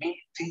of the main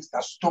things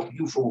that stop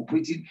you from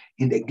operating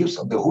in the gifts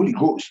of the Holy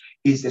Ghost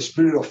is the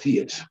spirit of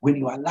fear. When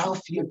you allow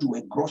fear to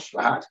engross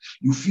your heart,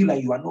 you feel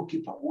like you are not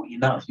capable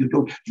enough.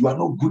 You are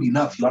not good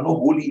enough. You are not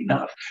holy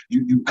enough.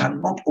 You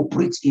cannot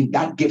operate in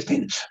that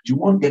gifting. You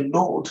want the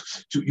Lord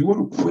you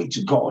want to pray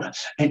to God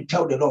and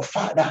tell the Lord,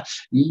 Father,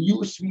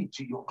 use me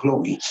to your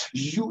glory.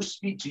 Use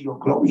me to your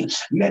glory.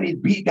 Let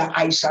it be that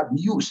I shall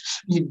be used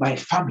in my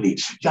family.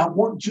 I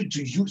want you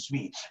to use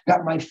me,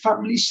 that my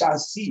family shall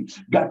see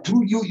that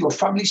through you, your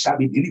family shall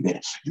be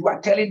delivered. You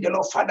are telling the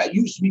Lord, Father,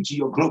 use me to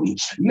your glory.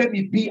 Let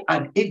me be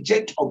an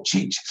agent of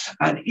change,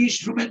 an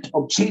instrument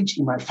of change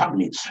in my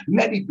family.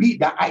 Let it be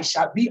that I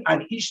shall be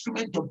an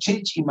instrument of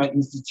change in my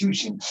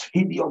institution,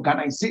 in the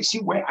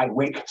organization where I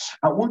work.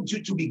 I want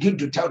you to begin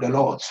to tell the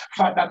Lord,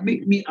 Father,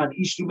 make me an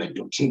instrument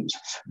of change.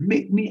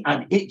 Make me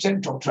an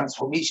agent of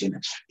transformation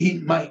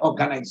in my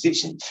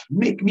organization.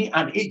 Make me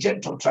an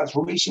agent of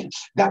transformation,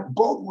 that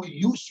God will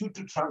use you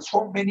to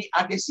transform many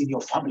others in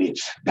your family,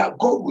 that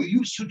God will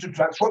use you to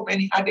transform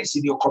many others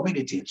in your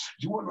community.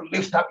 You want to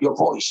lift up your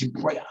voice in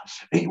prayer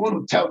and you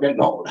want to tell the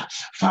Lord,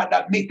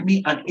 Father, make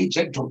me an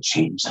agent of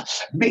change.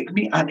 Make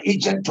me an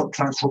agent of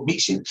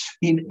transformation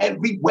in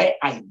everywhere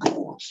I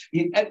go,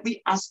 in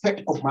every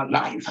aspect of my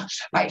life.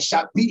 I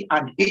shall be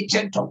an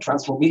agent of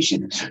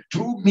transformation.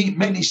 Through me,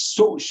 many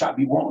souls shall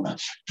be won.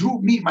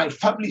 Through me, my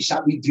family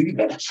shall be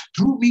delivered.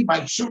 Through me,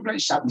 my children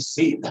shall be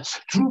saved.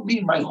 Through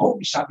me, my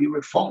home shall be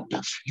reformed.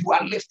 You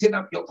are lifting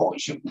up your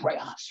voice in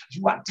prayer.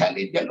 You are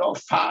telling the Lord,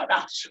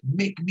 Father,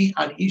 make me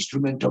an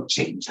instrument of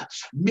change.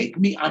 Make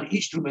me an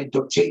instrument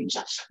of change.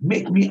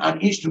 Make me an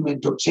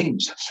instrument of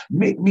change.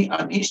 Make me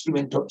an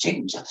instrument of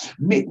change.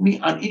 Make me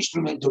an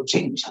instrument of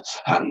change.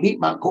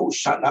 Halima go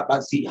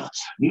shalabazia.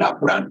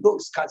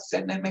 Labrandos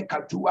kaseneme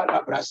katua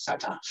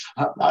labrasata.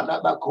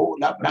 Apalabako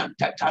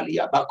labranta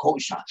talia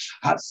bakosha.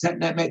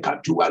 Haseneme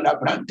katua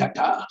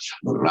labrantata.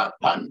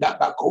 Rapanda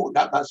bako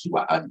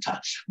labasua anta.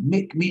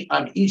 Make me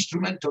an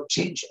instrument of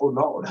change, O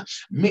Lord.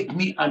 Make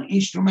me an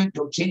instrument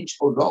of change,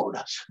 O Lord.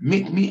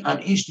 Make me an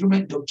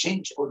instrument of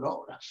change, O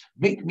Lord.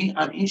 Make me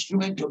an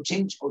instrument of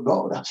change, O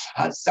Lord.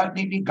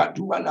 Hasanini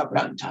Gadua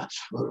Labranta,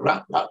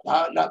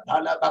 Rapapa La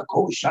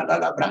Palabakosha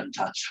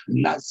Labranta,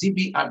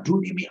 Lazibi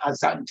Adunimi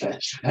Azante,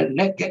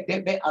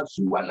 Lekedebe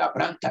Azua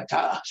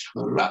Labranta,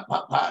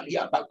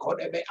 Rapapalia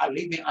Bakodebe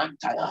Alimi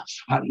Antaya,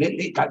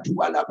 Alele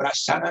Gadua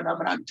Labrasana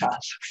Nabranta.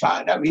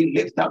 Father, we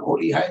lift up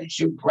holy hands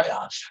in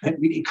prayer and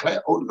we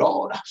declare, oh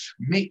Lord,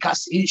 make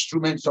us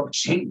instruments of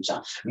change.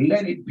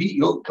 Let it be,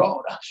 oh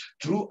God,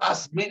 through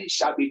us many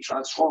shall be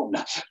transformed.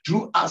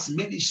 Through us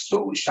many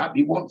souls shall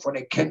be won for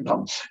the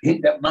kingdom.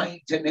 In the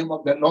mighty name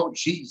of the Lord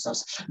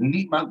Jesus.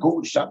 Lima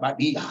go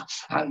shabadia.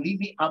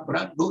 Alimi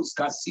abrandos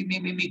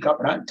kasimi mimi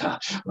kabranta.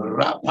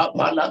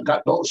 Rapapala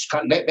gados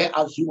kalebe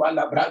azua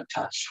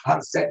labranta.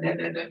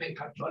 Azenene me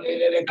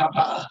katolele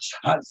kapa.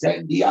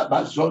 Azendia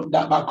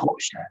bazonda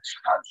bakosha.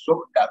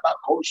 Azonda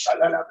bakosha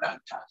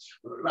labranta.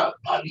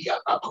 Rapalia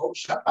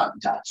bakosha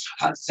banta.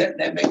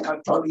 Azeneme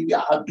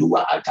katolia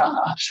adua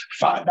ata.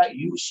 Father,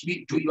 use me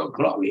me to your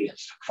glory.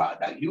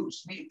 Father,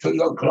 use me to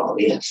your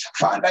glory.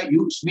 Father,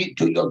 use me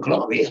to your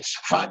glory.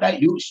 Father,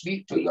 use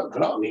me to your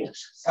glory.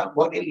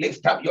 Somebody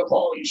lift up your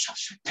voice.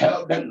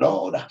 Tell the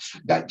Lord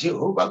that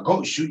Jehovah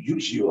God should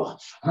use you.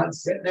 And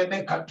send them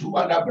a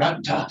katua la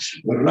branta.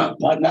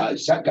 Rampala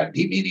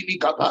Zakadimini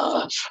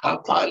Mikaba.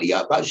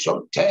 Apalia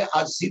Bashonte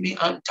Asimi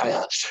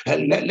Antaya.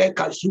 Lele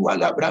Kasua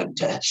la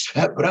brante.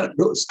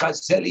 Brandos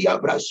Caselia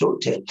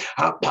Brasote.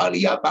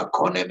 Apalia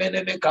Bakone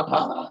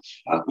Menemekapa.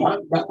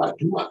 Apanda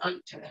Batua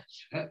Ante.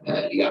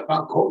 Apalia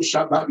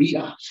Bakosha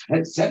Maria.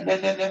 And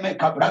Senene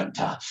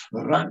Cabranta.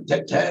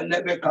 Rantete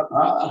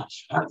Lebekapa.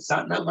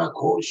 Ansana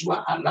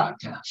Makoshua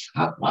Alata.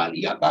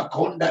 Apalia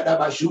Bakonda da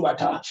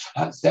Bashuata.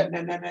 And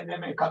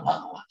Senene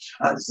Kapa.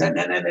 And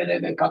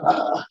Senene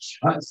Kapa.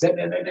 And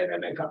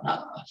Senene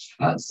Kapa.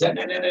 And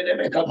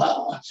Senene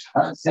Kapa.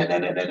 And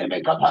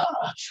Senene Kapa.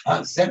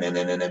 And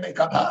Senene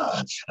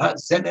Kapa. And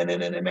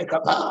Senene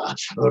Kapa.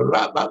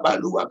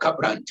 Rababalua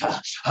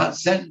Cabranta. And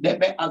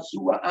Sendebe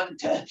Azua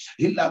Ante.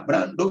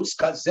 Ilabrandos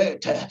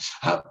Kazete.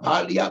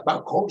 Apalia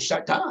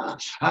Bakoshata.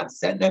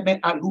 Aseneme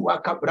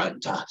Alua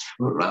Cabranta,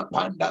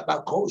 Rapanda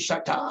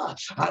Bakoshata,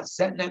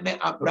 Aseneme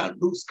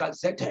Abrandus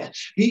Kazete,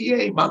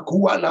 Ie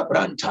Makua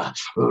Labranta,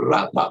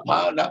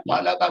 Rapapa La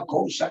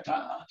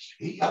Palabakoshata,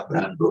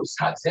 Iabrandus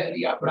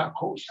Kazeria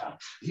Brakosha,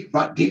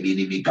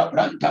 Ivadimini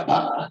Cabranta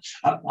Ba,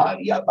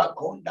 Apalia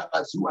Bakonda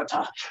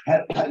Bazuata,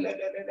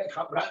 Epelele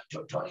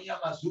Cabranto Tonia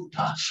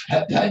Mazuta,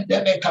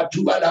 Ependeme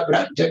Katua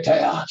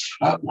Labrantetea,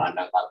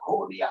 Apana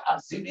Bakolia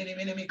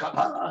Asimini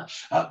Kapa,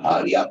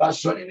 Apalia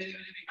Basoni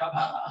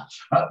Kapa,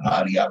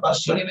 Apalia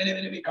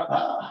Basoni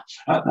Kapa,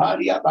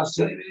 Apalia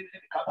Basoni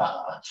Kapa,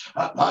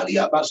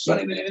 Apalia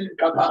Basoni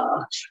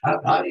Kapa,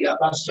 Apalia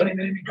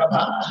Basoni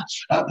Kapa,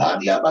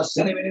 Apalia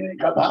Basoni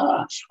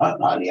Kapa,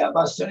 Apalia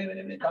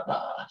Basoni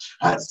Kapa,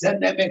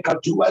 Aseneme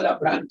Katua La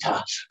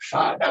Branta.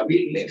 Father,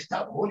 we lift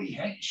up holy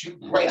hands in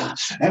prayer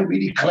and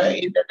we declare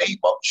in the name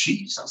of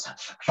Jesus,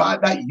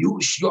 Father,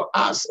 use your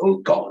us, O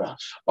God,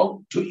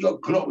 unto your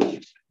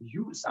glory.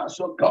 Use us,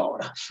 O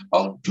God,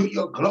 unto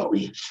your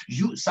glory.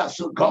 Use us,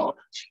 O God,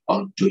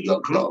 unto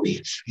your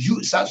glory.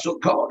 Use us, O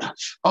God,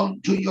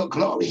 unto your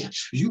glory.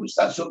 Use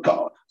us, O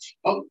God,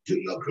 unto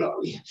your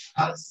glory.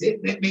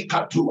 Azeneme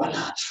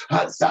katuala,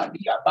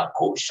 azadia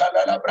bako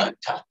shalala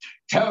branta.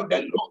 Tell the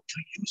Lord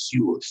to use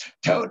you.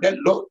 Tell the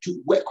Lord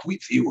to work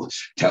with you.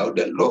 Tell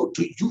the Lord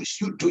to use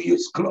you to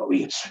his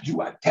glory.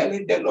 You are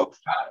telling the Lord,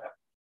 Father,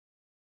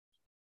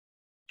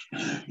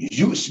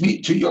 use me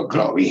to your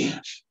glory.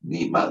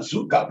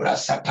 Nimazuga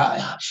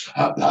brasataya.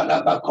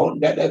 Apala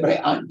bakonde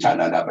lebre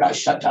antana la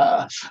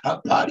brashata.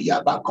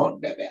 Apalia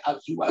bakonde be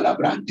azua la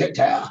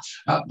branteta.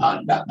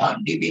 Apanda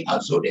pandibi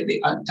azodebi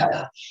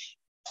antaya.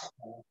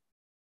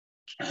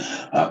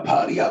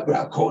 Apalia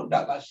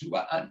braconda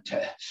basua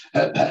ante.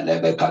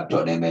 Pelebe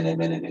catone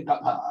mene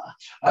capa.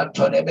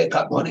 Antonebe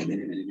capone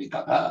mene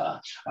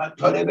capa.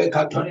 Antonebe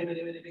catone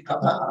mene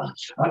capa.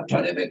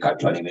 Antonebe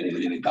catone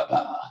mene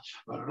capa.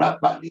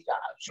 Rabalia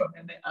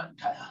soneme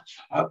antaya.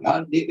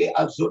 Apandibe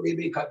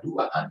azonibe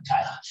catua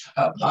antaya.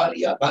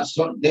 Apalia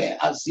basonde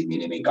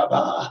asimini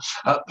capa.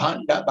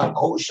 Apanda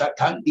bakosha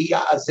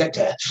tandia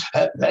azete.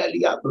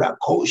 Pelia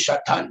bracosha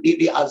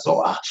tandibi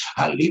azoa.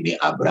 Alimi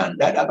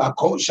abranda da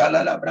bakosha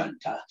la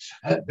branta,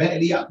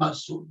 Belia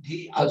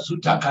Masundi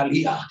Azuta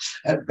Kalia,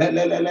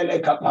 Belele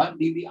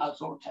Kapandi bi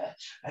Azote,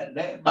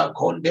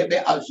 Makonde be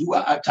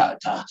Azua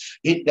Atata,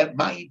 in the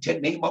mighty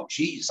name of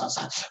Jesus.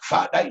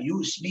 Father,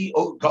 use me,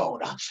 oh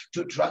God,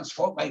 to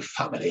transform my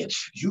family.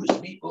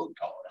 Use me, oh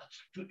God,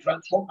 to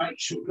transform my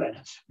children.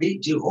 May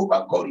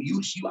Jehovah God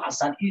use you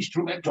as an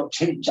instrument of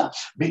change.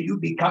 May you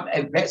become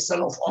a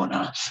vessel of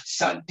honor,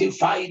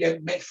 sanctified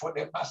and made for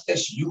the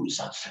master's use.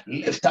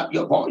 Lift up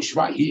your voice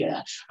right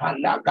here. May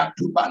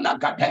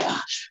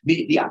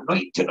the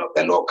anointing of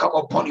the Lord come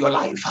upon your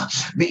life.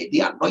 May the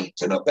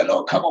anointing of the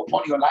Lord come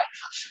upon your life.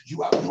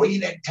 You are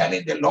praying and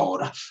telling the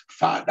Lord,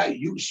 Father,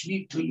 use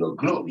me to your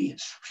glory.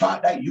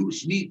 Father,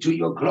 use me to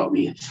your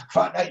glory.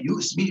 Father,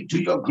 use me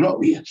to your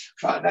glory.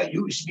 Father,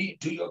 use me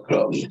to your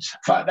glory.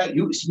 Father,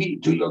 use me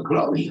to your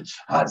glory.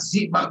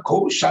 Azima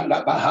ko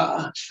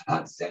shalabaha.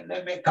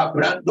 Azeneme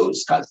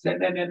kabrandos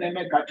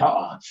kazeneme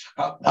kata.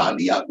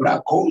 Apalia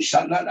brako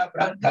shalala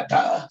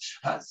brandata.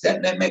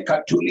 Azeneme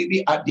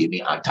katulibi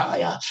adimi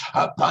ataya.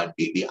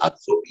 Apandibi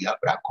azubia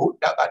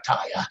brakunda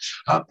bataya.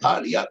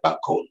 Apalia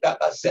bakonda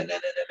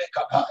bazeneme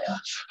kapaya.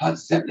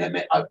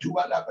 Azeneme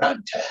atua la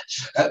brante.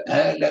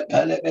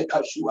 Pele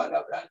bekashua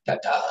la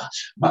brantata.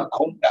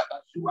 Makonda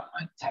basua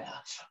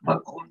antaya.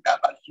 Makonda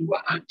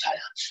basua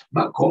antaya.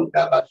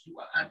 Makonda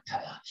basua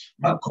antaya.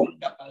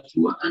 Makonda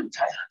basua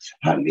antaya.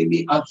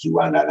 Halimi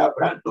azua la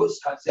brandos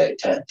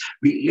kazete.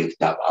 We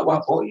lift up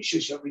our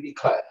voices and we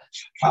declare,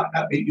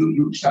 Father, may you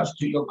use us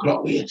to your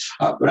glory.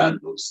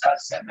 Abrandos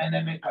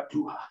kazemene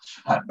katua.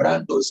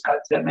 Abrandos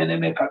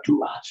kazemene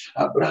katua.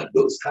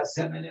 Abrandos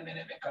kazemene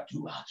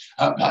katua.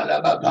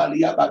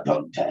 Apalababalia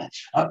batonte.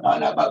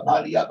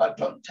 Apalababalia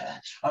batonte.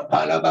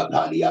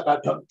 Apalababalia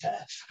batonte.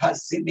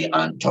 Hasimi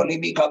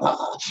antolimi kaba.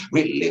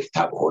 We lift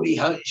up holy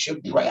hands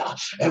worship prayer.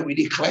 And we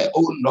declare,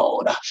 oh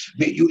Lord,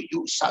 may you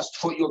use us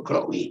for your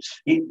glory.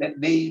 In the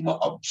name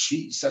of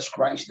Jesus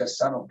Christ, the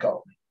Son of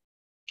God.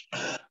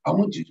 I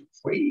want you to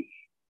pray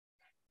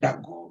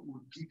that God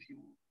will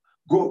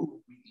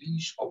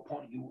release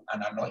upon you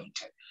an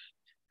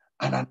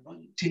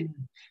anointing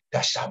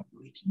that shall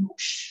break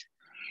yokes.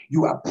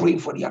 You are praying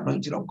for the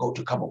anointing of God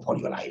to come upon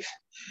your life.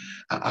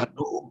 I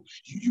know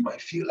you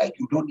might feel like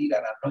you don't need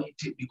an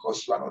anointing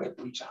because you are not a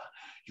preacher.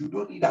 You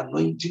don't need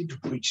anointing to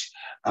preach.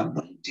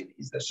 Anointing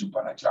is the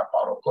supernatural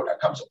power of God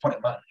that comes upon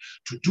a man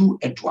to do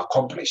and to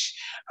accomplish.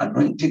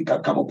 Anointing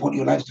can come upon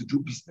your life to do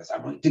business.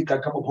 Anointing can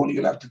come upon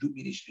your life to do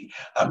ministry.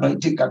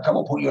 Anointing can come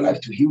upon your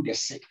life to heal the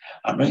sick.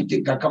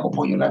 Anointing can come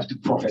upon your life to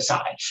prophesy.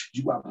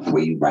 You are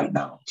praying right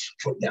now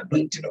for the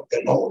anointing of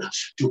the Lord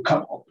to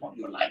come upon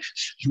your life.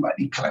 You are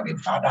declaring,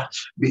 Father,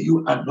 may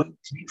you anoint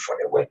me for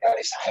the work that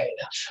is ahead.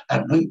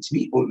 Anoint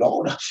me, O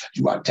Lord.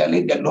 You are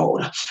telling the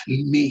Lord,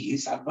 may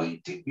his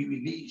anointing be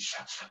released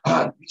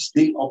this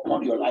day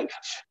upon your life.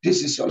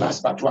 This is your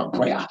last but one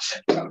prayer.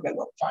 Tell the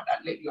Lord, Father,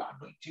 let your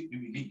anointing be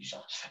released.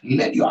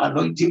 Let your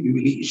anointing be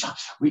released.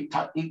 We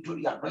tap into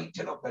the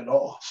anointing of the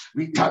Lord.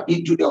 We tap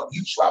into the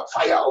unusual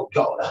fire of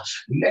God.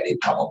 Let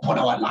it come upon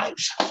our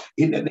lives.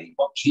 In the name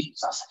of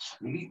Jesus.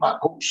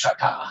 Limako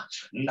shata.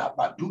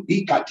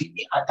 Labadudi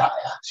katini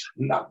ataya.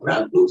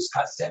 Labrandos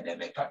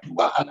kaseneme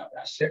katua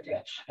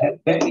alabrashete.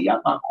 Ebelia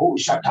mako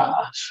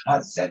shata.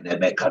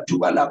 Azeneme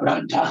katua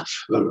labranta.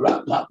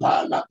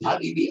 Rapapa la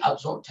palibi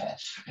azote.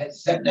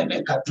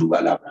 Ezeneme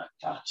katua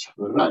labranta.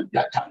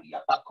 Randa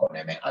talia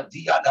bakoneme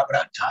adia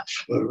labranta.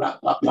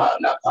 Rapapa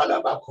la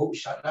palabako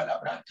shana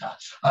labranta.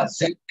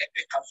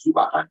 Azeneme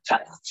katua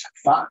antaya.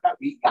 Father,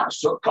 we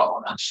ask your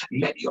God,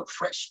 let your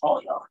fresh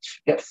oil,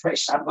 the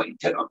fresh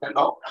anointing of the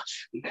Lord,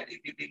 let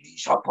it be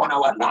released upon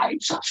our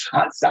lives.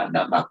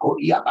 Azana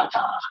makoria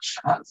bata,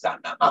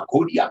 azana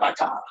makoria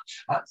bata,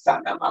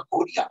 azana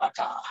makoria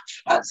bata,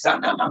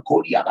 azana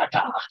makoria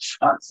bata,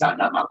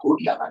 azana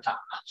makoria bata,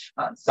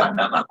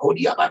 azana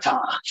makoria bata,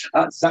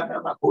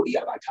 azana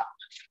makoria bata,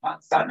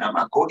 azana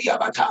makoria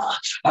bata,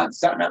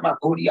 azana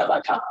makoria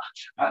bata,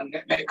 and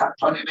make a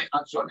toneme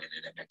azone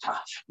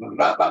beta,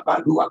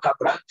 Rababalua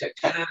cabrante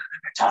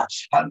teneneta,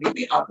 and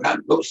maybe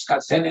abrandos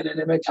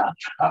caseneneta,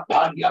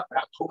 Apania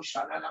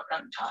Bratosha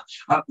Labranta,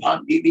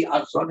 upon Bibi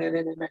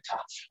Azonemeta,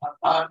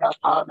 upon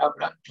Apana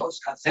Brantos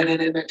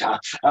Caseneneta,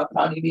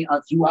 upon Bibi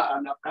Azua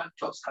and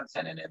Abrantos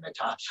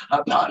Caseneneta,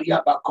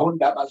 Aparia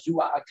Baconda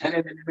Bazua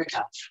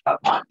Atenemeta,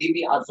 upon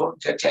Bibi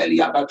Azonte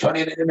Telia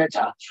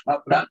Batonemeta,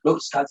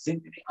 Abrandos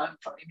Casenini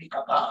Antoni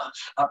Capa,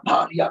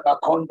 Aparia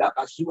Baconda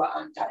Bazua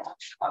Antaya,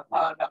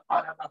 Apana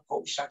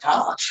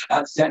Panamacoshata,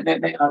 and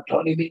Seneme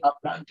Antoni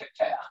Abrante,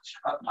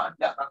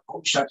 Apanda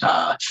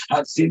Bacoshata,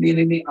 and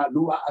Simini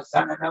Alua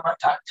Azana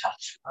Matata,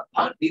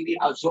 Apandi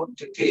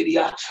Azonte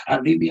Teria,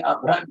 and Libi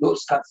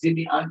Abrandos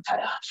Casini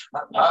Antaya,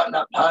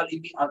 Apana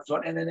Palibi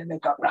Azonene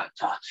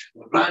Cabranta,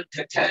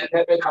 Rante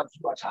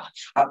Telebecazuata,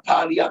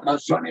 Apalia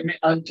Mazoneme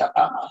Anta,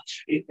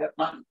 in the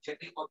mighty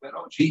name of the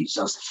Lord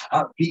Jesus,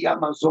 Apia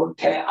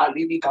Mazonte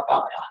Alibi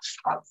Capaya,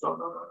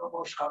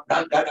 Azononomos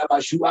Cabranda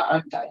Bashua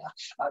Antaya,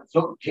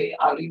 Azonte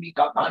Alibi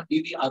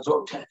Capandi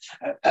Azote,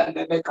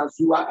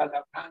 Elemecazua and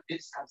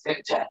Apandis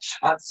Casete,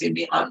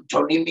 Asimi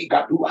Antonimi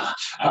Gadua,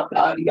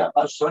 Apalia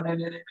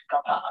Basonene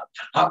Capa,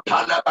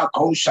 Apala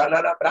Bacosha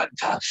La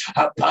Branta,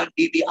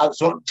 Apandi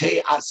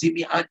Azonte,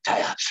 Asimi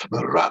Antaya,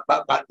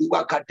 Rabba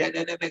Balua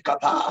Cadenene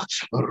Capa,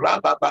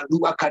 Rabba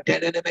Balua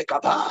Cadenene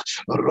Capa,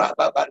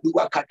 Rabba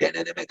Balua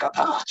Cadenene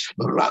Capa,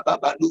 Rabba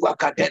Balua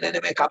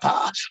Cadenene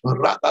Capa,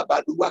 Rabba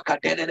Balua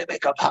Cadenene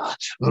Capa,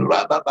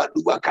 Rabba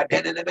Balua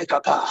Cadenene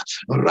Capa,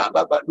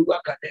 Rabba Balua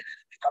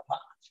Cadenene Capa.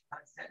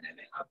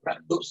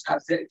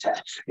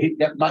 In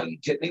the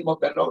mighty name of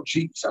the Lord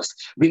Jesus,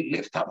 we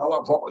lift up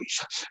our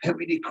voice and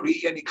we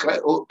decree and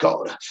declare, oh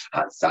God,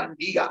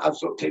 Sandia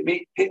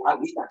Azotemete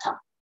Aliata.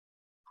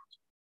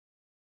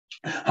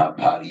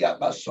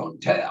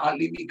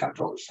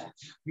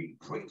 We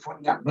pray for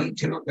the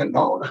anointing of the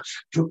Lord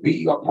to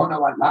be upon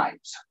our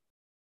lives.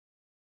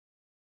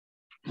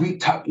 We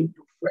tap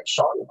into fresh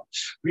oil.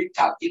 We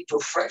tap into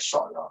fresh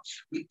oil.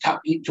 We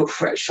tap into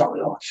fresh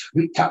oil.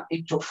 We tap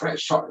into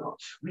fresh oil.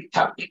 We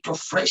tap into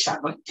fresh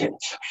anointing.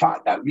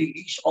 Father,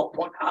 release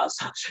upon us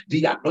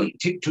the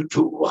anointing to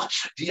do,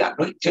 the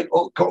anointing,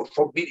 oh God,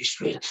 for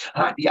ministry,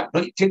 and the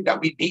anointing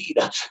that we need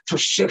to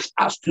shift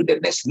us to the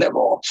next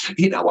level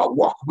in our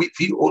walk with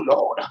you, oh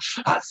Lord.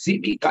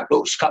 Asimi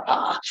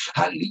Kadoshkapa,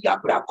 Alia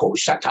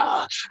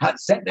Brakoshata, and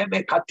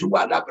Seneme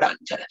Katua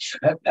Labrante,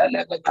 and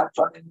Beleme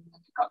Katon.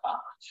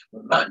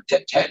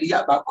 Mante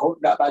Telia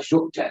Bakonda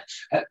Bajute,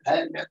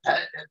 Pene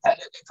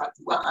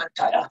Katua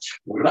Antaya,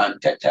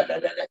 Rante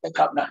Telele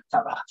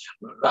Kamantaba,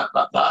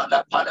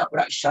 Rababala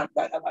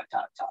Padabrashanda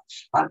Batata,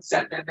 and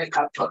Sene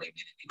Katoni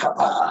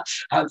Minikapa,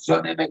 and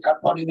Zone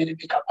Mekaponi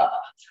Minikapa,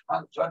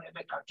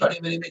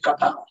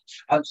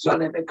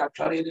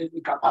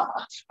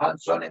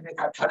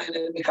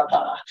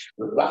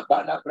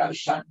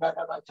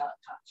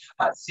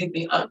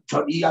 Azimi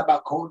Antonia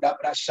Bakonda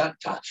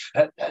Brashanta,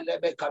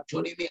 Elebe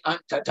Katunimi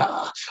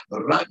Antata,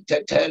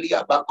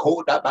 Rantetelia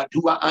Bakoda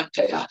Badua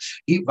Antea,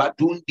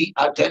 Ivadundi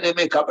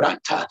Ateneme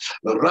Cabranta,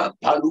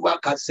 Rampalua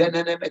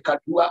Kazeneme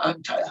Kadua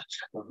Antaya,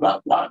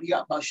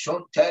 Rampalia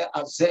Mashonte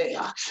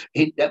Azea,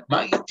 in the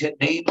mighty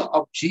name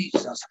of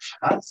Jesus,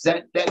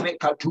 Azendeme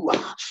Katua,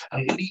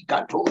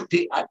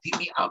 Ligatote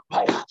Adimi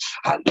Empire,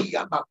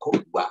 Alia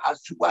Makondwa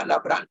Azua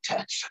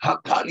Labrante,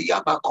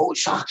 Ampalia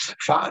Makosha,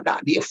 Father,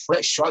 the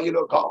fresh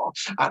oil of God,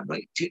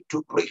 anointed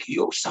to break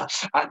yokes,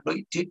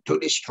 anointed to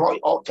destroy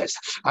altars,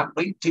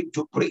 anointed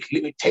to break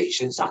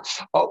limitations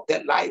of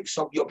the lives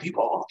of your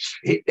people.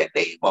 In the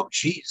name of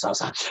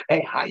Jesus,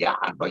 a higher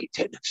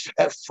anointing,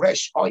 a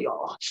fresh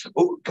oil.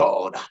 Oh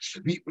God,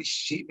 we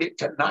receive it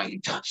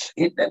tonight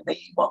in the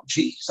name of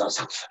Jesus.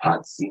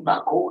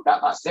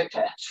 Hansimakoda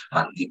Basete,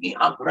 Hanlimi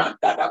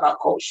Ambranda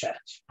Bakoshe,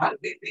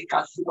 Hanlimi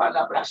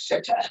Kasuala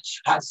Brasete,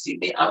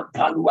 Hansimi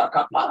Ampalua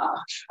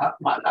Kapa,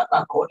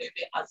 Apalabakone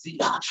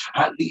Azia,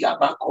 Halia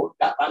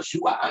Bakonda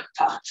Bashua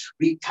Anta.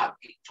 We tap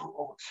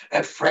into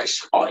a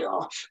fresh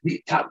oil.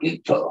 We tap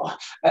into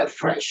a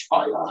fresh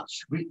oil.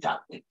 We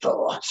tap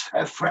into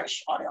a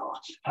fresh oil.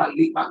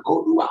 Halima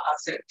Godua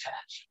Azete,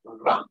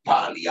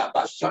 Rampalia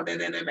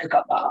Basonene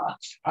Mekaba,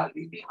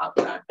 Halimi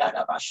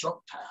Abranda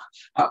Bashota,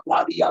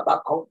 Apalia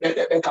Bakonde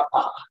de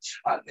Bekapa,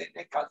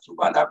 Alene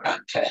Kazuba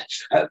Labrante,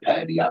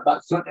 Peria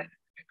Basonene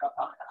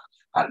Mekaba.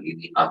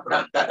 Alini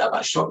Abranda da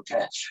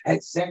Bashote,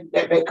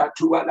 Exende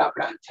Bekatua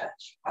Labrante,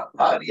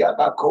 Apalia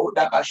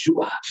Bakoda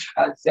Bashua,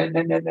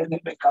 Azenene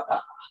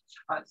Mekaba,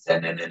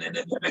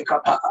 Azenene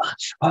Mekaba,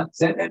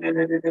 Azenene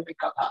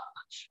Mekaba,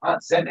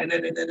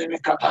 Azenene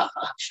Mekaba,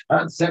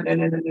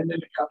 Azenene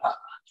Mekaba.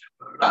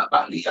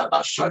 Rabalia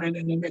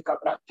Bashanene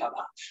Mekabranta,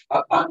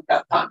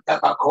 Abanda Panda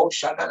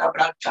Bakosha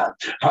Labranta,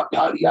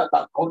 Apalia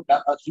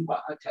Bakonda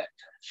Azuma Atet,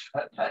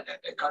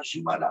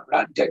 Kashima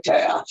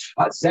Labrantetea,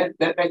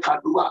 Azende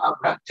Bekadua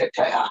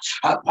Abrantetea,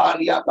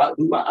 Apalia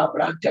Badua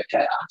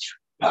Abrantetea.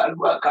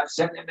 Palua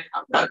Casenene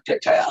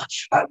Abrantetea,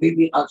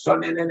 Alibi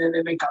Azonene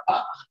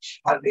Mekaba,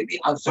 Alibi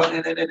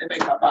Azonene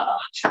Mekaba,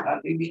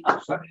 Alibi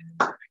Azonene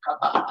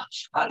Mekaba,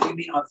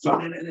 Alibi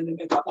Azonene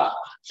Mekaba,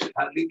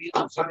 Alibi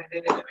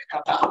Azonene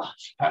Mekaba,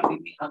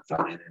 Alibi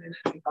Azonene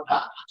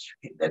Mekaba.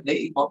 In the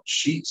name of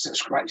Jesus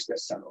Christ, the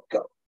Son of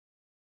God.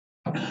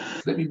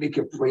 Let me make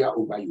a prayer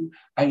over you.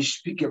 I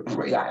speak a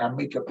prayer. I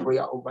make a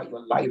prayer over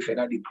your life, and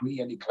I decree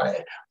and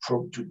declare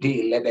from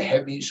today, let the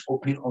heavens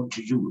open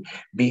unto you.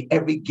 May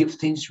every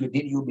giftings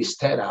within you be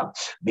stirred up.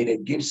 May the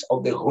gifts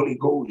of the Holy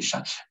Ghost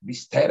be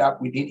stirred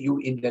up within you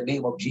in the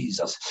name of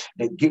Jesus.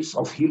 The gifts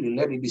of healing,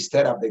 let it be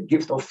stirred up. The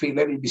gift of faith,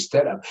 let it be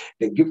stirred up.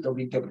 The gift of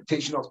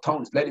interpretation of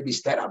tongues, let it be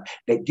stirred up.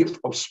 The gift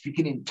of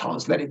speaking in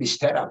tongues, let it be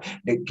stirred up.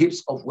 The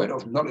gifts of word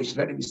of knowledge,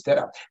 let it be stirred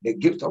up. The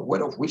gift of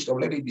word of wisdom,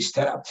 let it be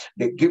stirred up.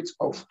 The gift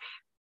of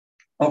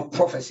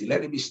prophecy,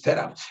 let it be stirred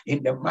up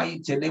in the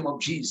mighty name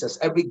of Jesus.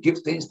 Every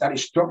giftings that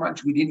is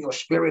dormant within your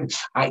spirit,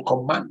 I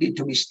command it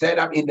to be stirred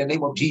up in the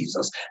name of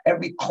Jesus.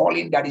 Every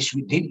calling that is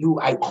within you,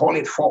 I call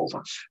it forth.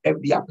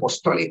 Every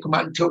apostolic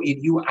mantle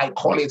in you, I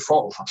call it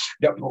forth.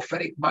 The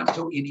prophetic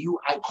mantle in you,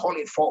 I call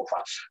it forth.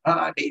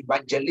 The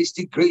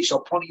evangelistic grace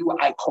upon you,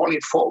 I call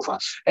it forth.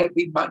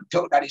 Every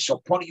mantle that is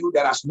upon you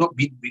that has not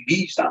been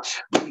released,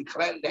 we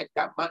declare let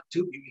that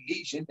mantle be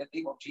released in the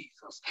name of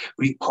Jesus.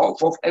 We call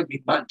forth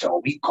every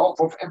mantle. We call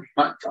forth every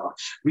mantle.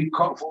 We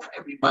call forth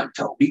every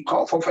mantle. We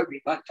call forth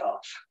every mantle.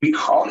 We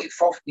call it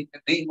forth in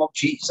the name of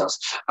Jesus.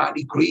 I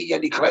decree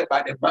and declare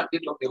by the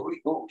mandate of the Holy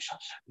Ghost.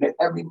 Let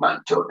every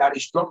mantle that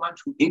is dormant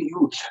within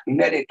you,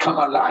 let it come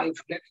alive.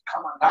 Let it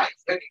come alive.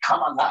 Let it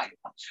come alive.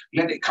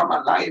 Let it come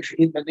alive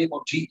in the name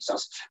of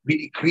Jesus. We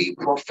decree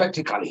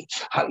prophetically.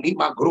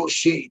 Halima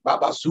Groshe,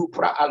 Baba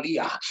Supra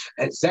Alia,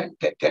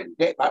 Ezente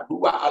Tende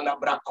Badua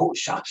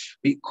Alabrakosha.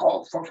 We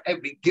call forth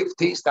every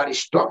giftings that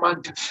is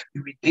dormant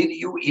within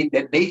you in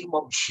the name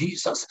of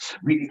Jesus.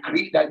 We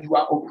decree that you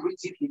are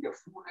operating in the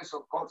fullness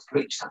of God's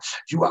grace.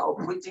 You are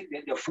operating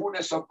in the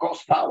fullness of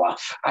God's power.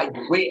 I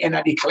pray and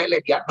I declare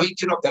that the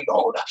anointing of the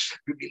Lord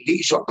be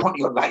released upon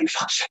your life.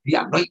 The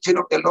anointing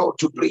of the Lord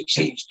to break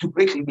chains, to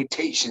break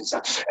limitations.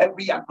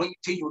 Every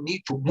anointing you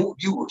need to move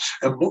you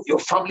and move your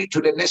family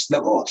to the next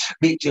level.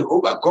 May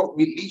Jehovah God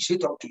release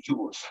it unto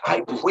you.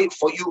 I pray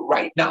for you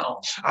right now.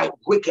 I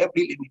break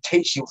every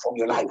limitation from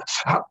your life.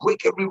 I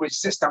break every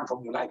resistance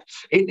from your life.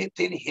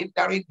 Anything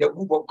hindering the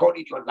move of God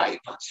in your life,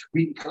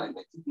 we declare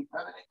that it be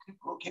permanently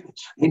broken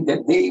in the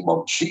name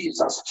of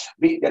Jesus.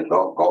 May the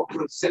Lord God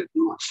preserve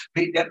you.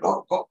 May the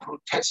Lord God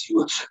protect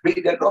you. May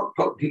the Lord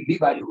God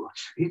deliver you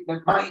in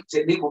the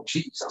mighty name of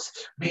Jesus.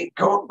 May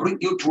God bring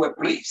you to a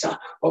place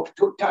of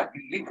total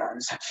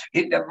deliverance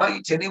in the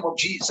mighty name of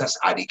Jesus.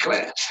 I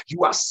declare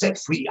you are set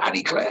free. I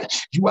declare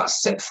you are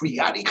set free.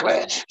 I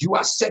declare you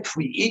are set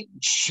free in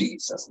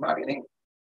Jesus' mighty name.